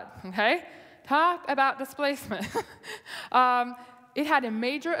flood, okay? Talk about displacement. It had a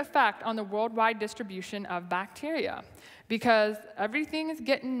major effect on the worldwide distribution of bacteria because everything is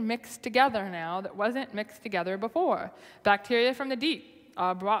getting mixed together now that wasn't mixed together before. Bacteria from the deep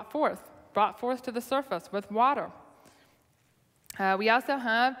brought forth to the surface with water. We also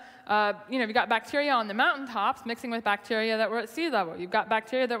have, we got bacteria on the mountaintops mixing with bacteria that were at sea level. You've got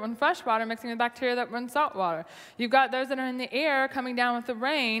bacteria that were in fresh water mixing with bacteria that were in salt water. You've got those that are in the air coming down with the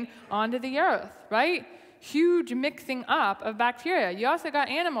rain onto the earth, right? Huge mixing up of bacteria. You also got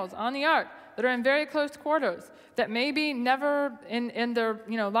animals on the ark that are in very close quarters that maybe never in their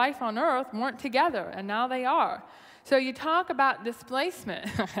life on earth weren't together, and now they are. So you talk about displacement,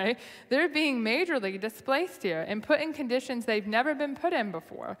 okay? They're being majorly displaced here and put in conditions they've never been put in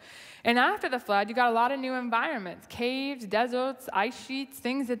before. And after the flood, you got a lot of new environments, caves, deserts, ice sheets,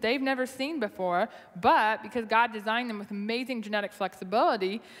 things that they've never seen before, but because God designed them with amazing genetic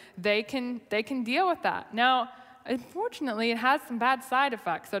flexibility, they can deal with that. Now, unfortunately, it has some bad side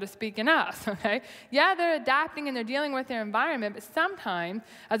effects, so to speak, in us, okay? Yeah, they're adapting and they're dealing with their environment, but sometimes,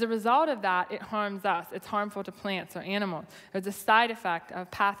 as a result of that, it harms us. It's harmful to plants or animals. There's a side effect of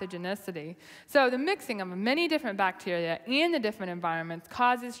pathogenicity. So the mixing of many different bacteria in the different environments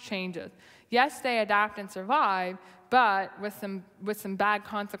causes changes. Yes, they adapt and survive, but with some bad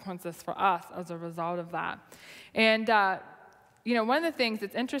consequences for us as a result of that. And one of the things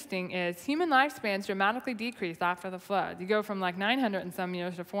that's interesting is human lifespans dramatically decreased after the flood. You go from like 900 and some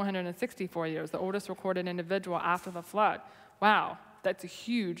years to 464 years, the oldest recorded individual after the flood. Wow, that's a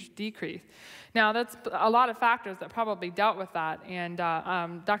huge decrease. Now, that's a lot of factors that probably dealt with that, and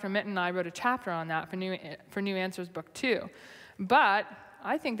Dr. Minton and I wrote a chapter on that for New Answers Book 2. But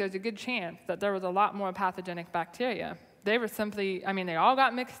I think there's a good chance that there was a lot more pathogenic bacteria. They were simply, they all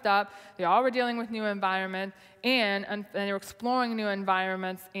got mixed up, they all were dealing with new environments, and they were exploring new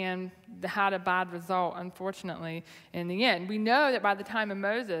environments and had a bad result, unfortunately, in the end. We know that by the time of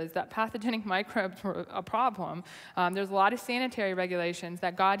Moses, that pathogenic microbes were a problem. There's a lot of sanitary regulations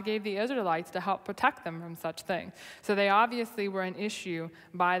that God gave the Israelites to help protect them from such things. So they obviously were an issue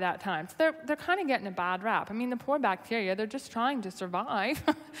by that time. So they're kind of getting a bad rap. The poor bacteria, they're just trying to survive.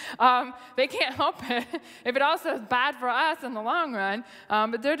 They can't help it if it also is bad for us in the long run,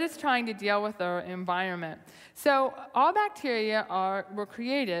 but they're just trying to deal with their environment. So all bacteria were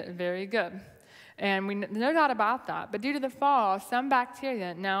created very good, and we no doubt about that. But due to the fall, some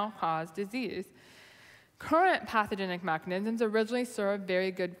bacteria now cause disease. Current pathogenic mechanisms originally served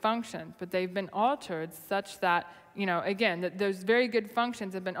very good functions, but they've been altered such that, those very good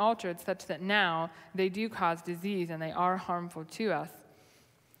functions have been altered such that now they do cause disease and they are harmful to us.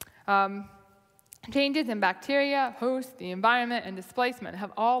 Changes in bacteria, host, the environment, and displacement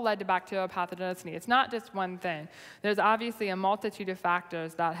have all led to bacterial pathogenicity. It's not just one thing. There's obviously a multitude of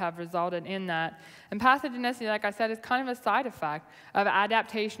factors that have resulted in that. And pathogenicity, like I said, is kind of a side effect of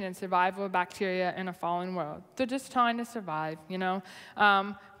adaptation and survival of bacteria in a fallen world. They're just trying to survive, you know?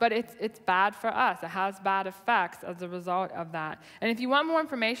 But it's bad for us. It has bad effects as a result of that. And if you want more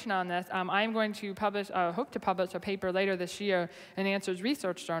information on this, I'm going to hope to publish a paper later this year in Answers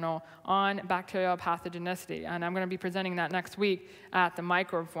Research Journal on bacterial pathogenicity. And I'm going to be presenting that next week at the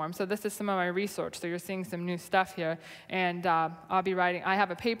Microbe Forum. So this is some of my research. So you're seeing some new stuff here. And I'll be writing. I have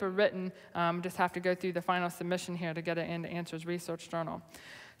a paper written. Just have to go through the final submission here to get it into Answers Research Journal.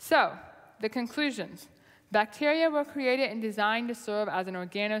 So the conclusions. Bacteria were created and designed to serve as an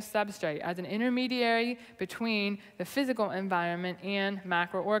organosubstrate, as an intermediary between the physical environment and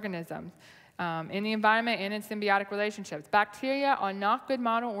macroorganisms. In the environment and in symbiotic relationships. Bacteria are not good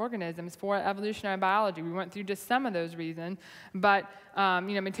model organisms for evolutionary biology. We went through just some of those reasons, but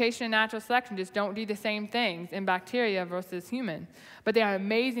mutation and natural selection just don't do the same things in bacteria versus human. But they are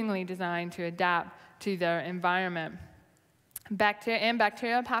amazingly designed to adapt to their environment.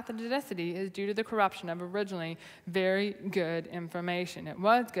 Bacterial pathogenicity is due to the corruption of originally very good information. It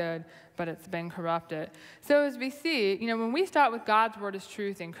was good, but it's been corrupted. So as we see, when we start with God's word as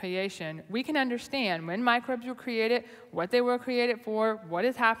truth in creation, we can understand when microbes were created, what they were created for, what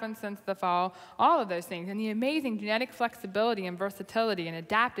has happened since the fall, all of those things, and the amazing genetic flexibility and versatility and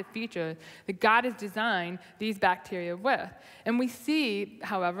adaptive features that God has designed these bacteria with. And we see,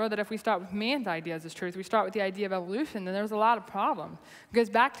 however, that if we start with man's ideas as truth, we start with the idea of evolution, then there's a lot of problems. Because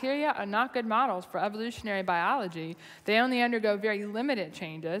bacteria are not good models for evolutionary biology. They only undergo very limited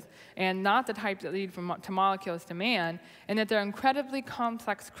changes, and not the type that lead to molecules to man, and that they're incredibly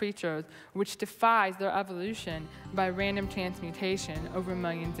complex creatures which defies their evolution by random transmutation over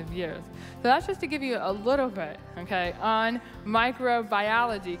millions of years. So that's just to give you a little bit, okay, on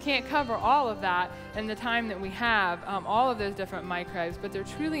microbiology. Can't cover all of that in the time that we have, all of those different microbes, but they're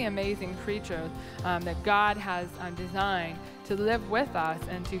truly amazing creatures that God has designed to live with us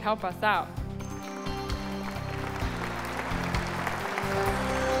and to help us out.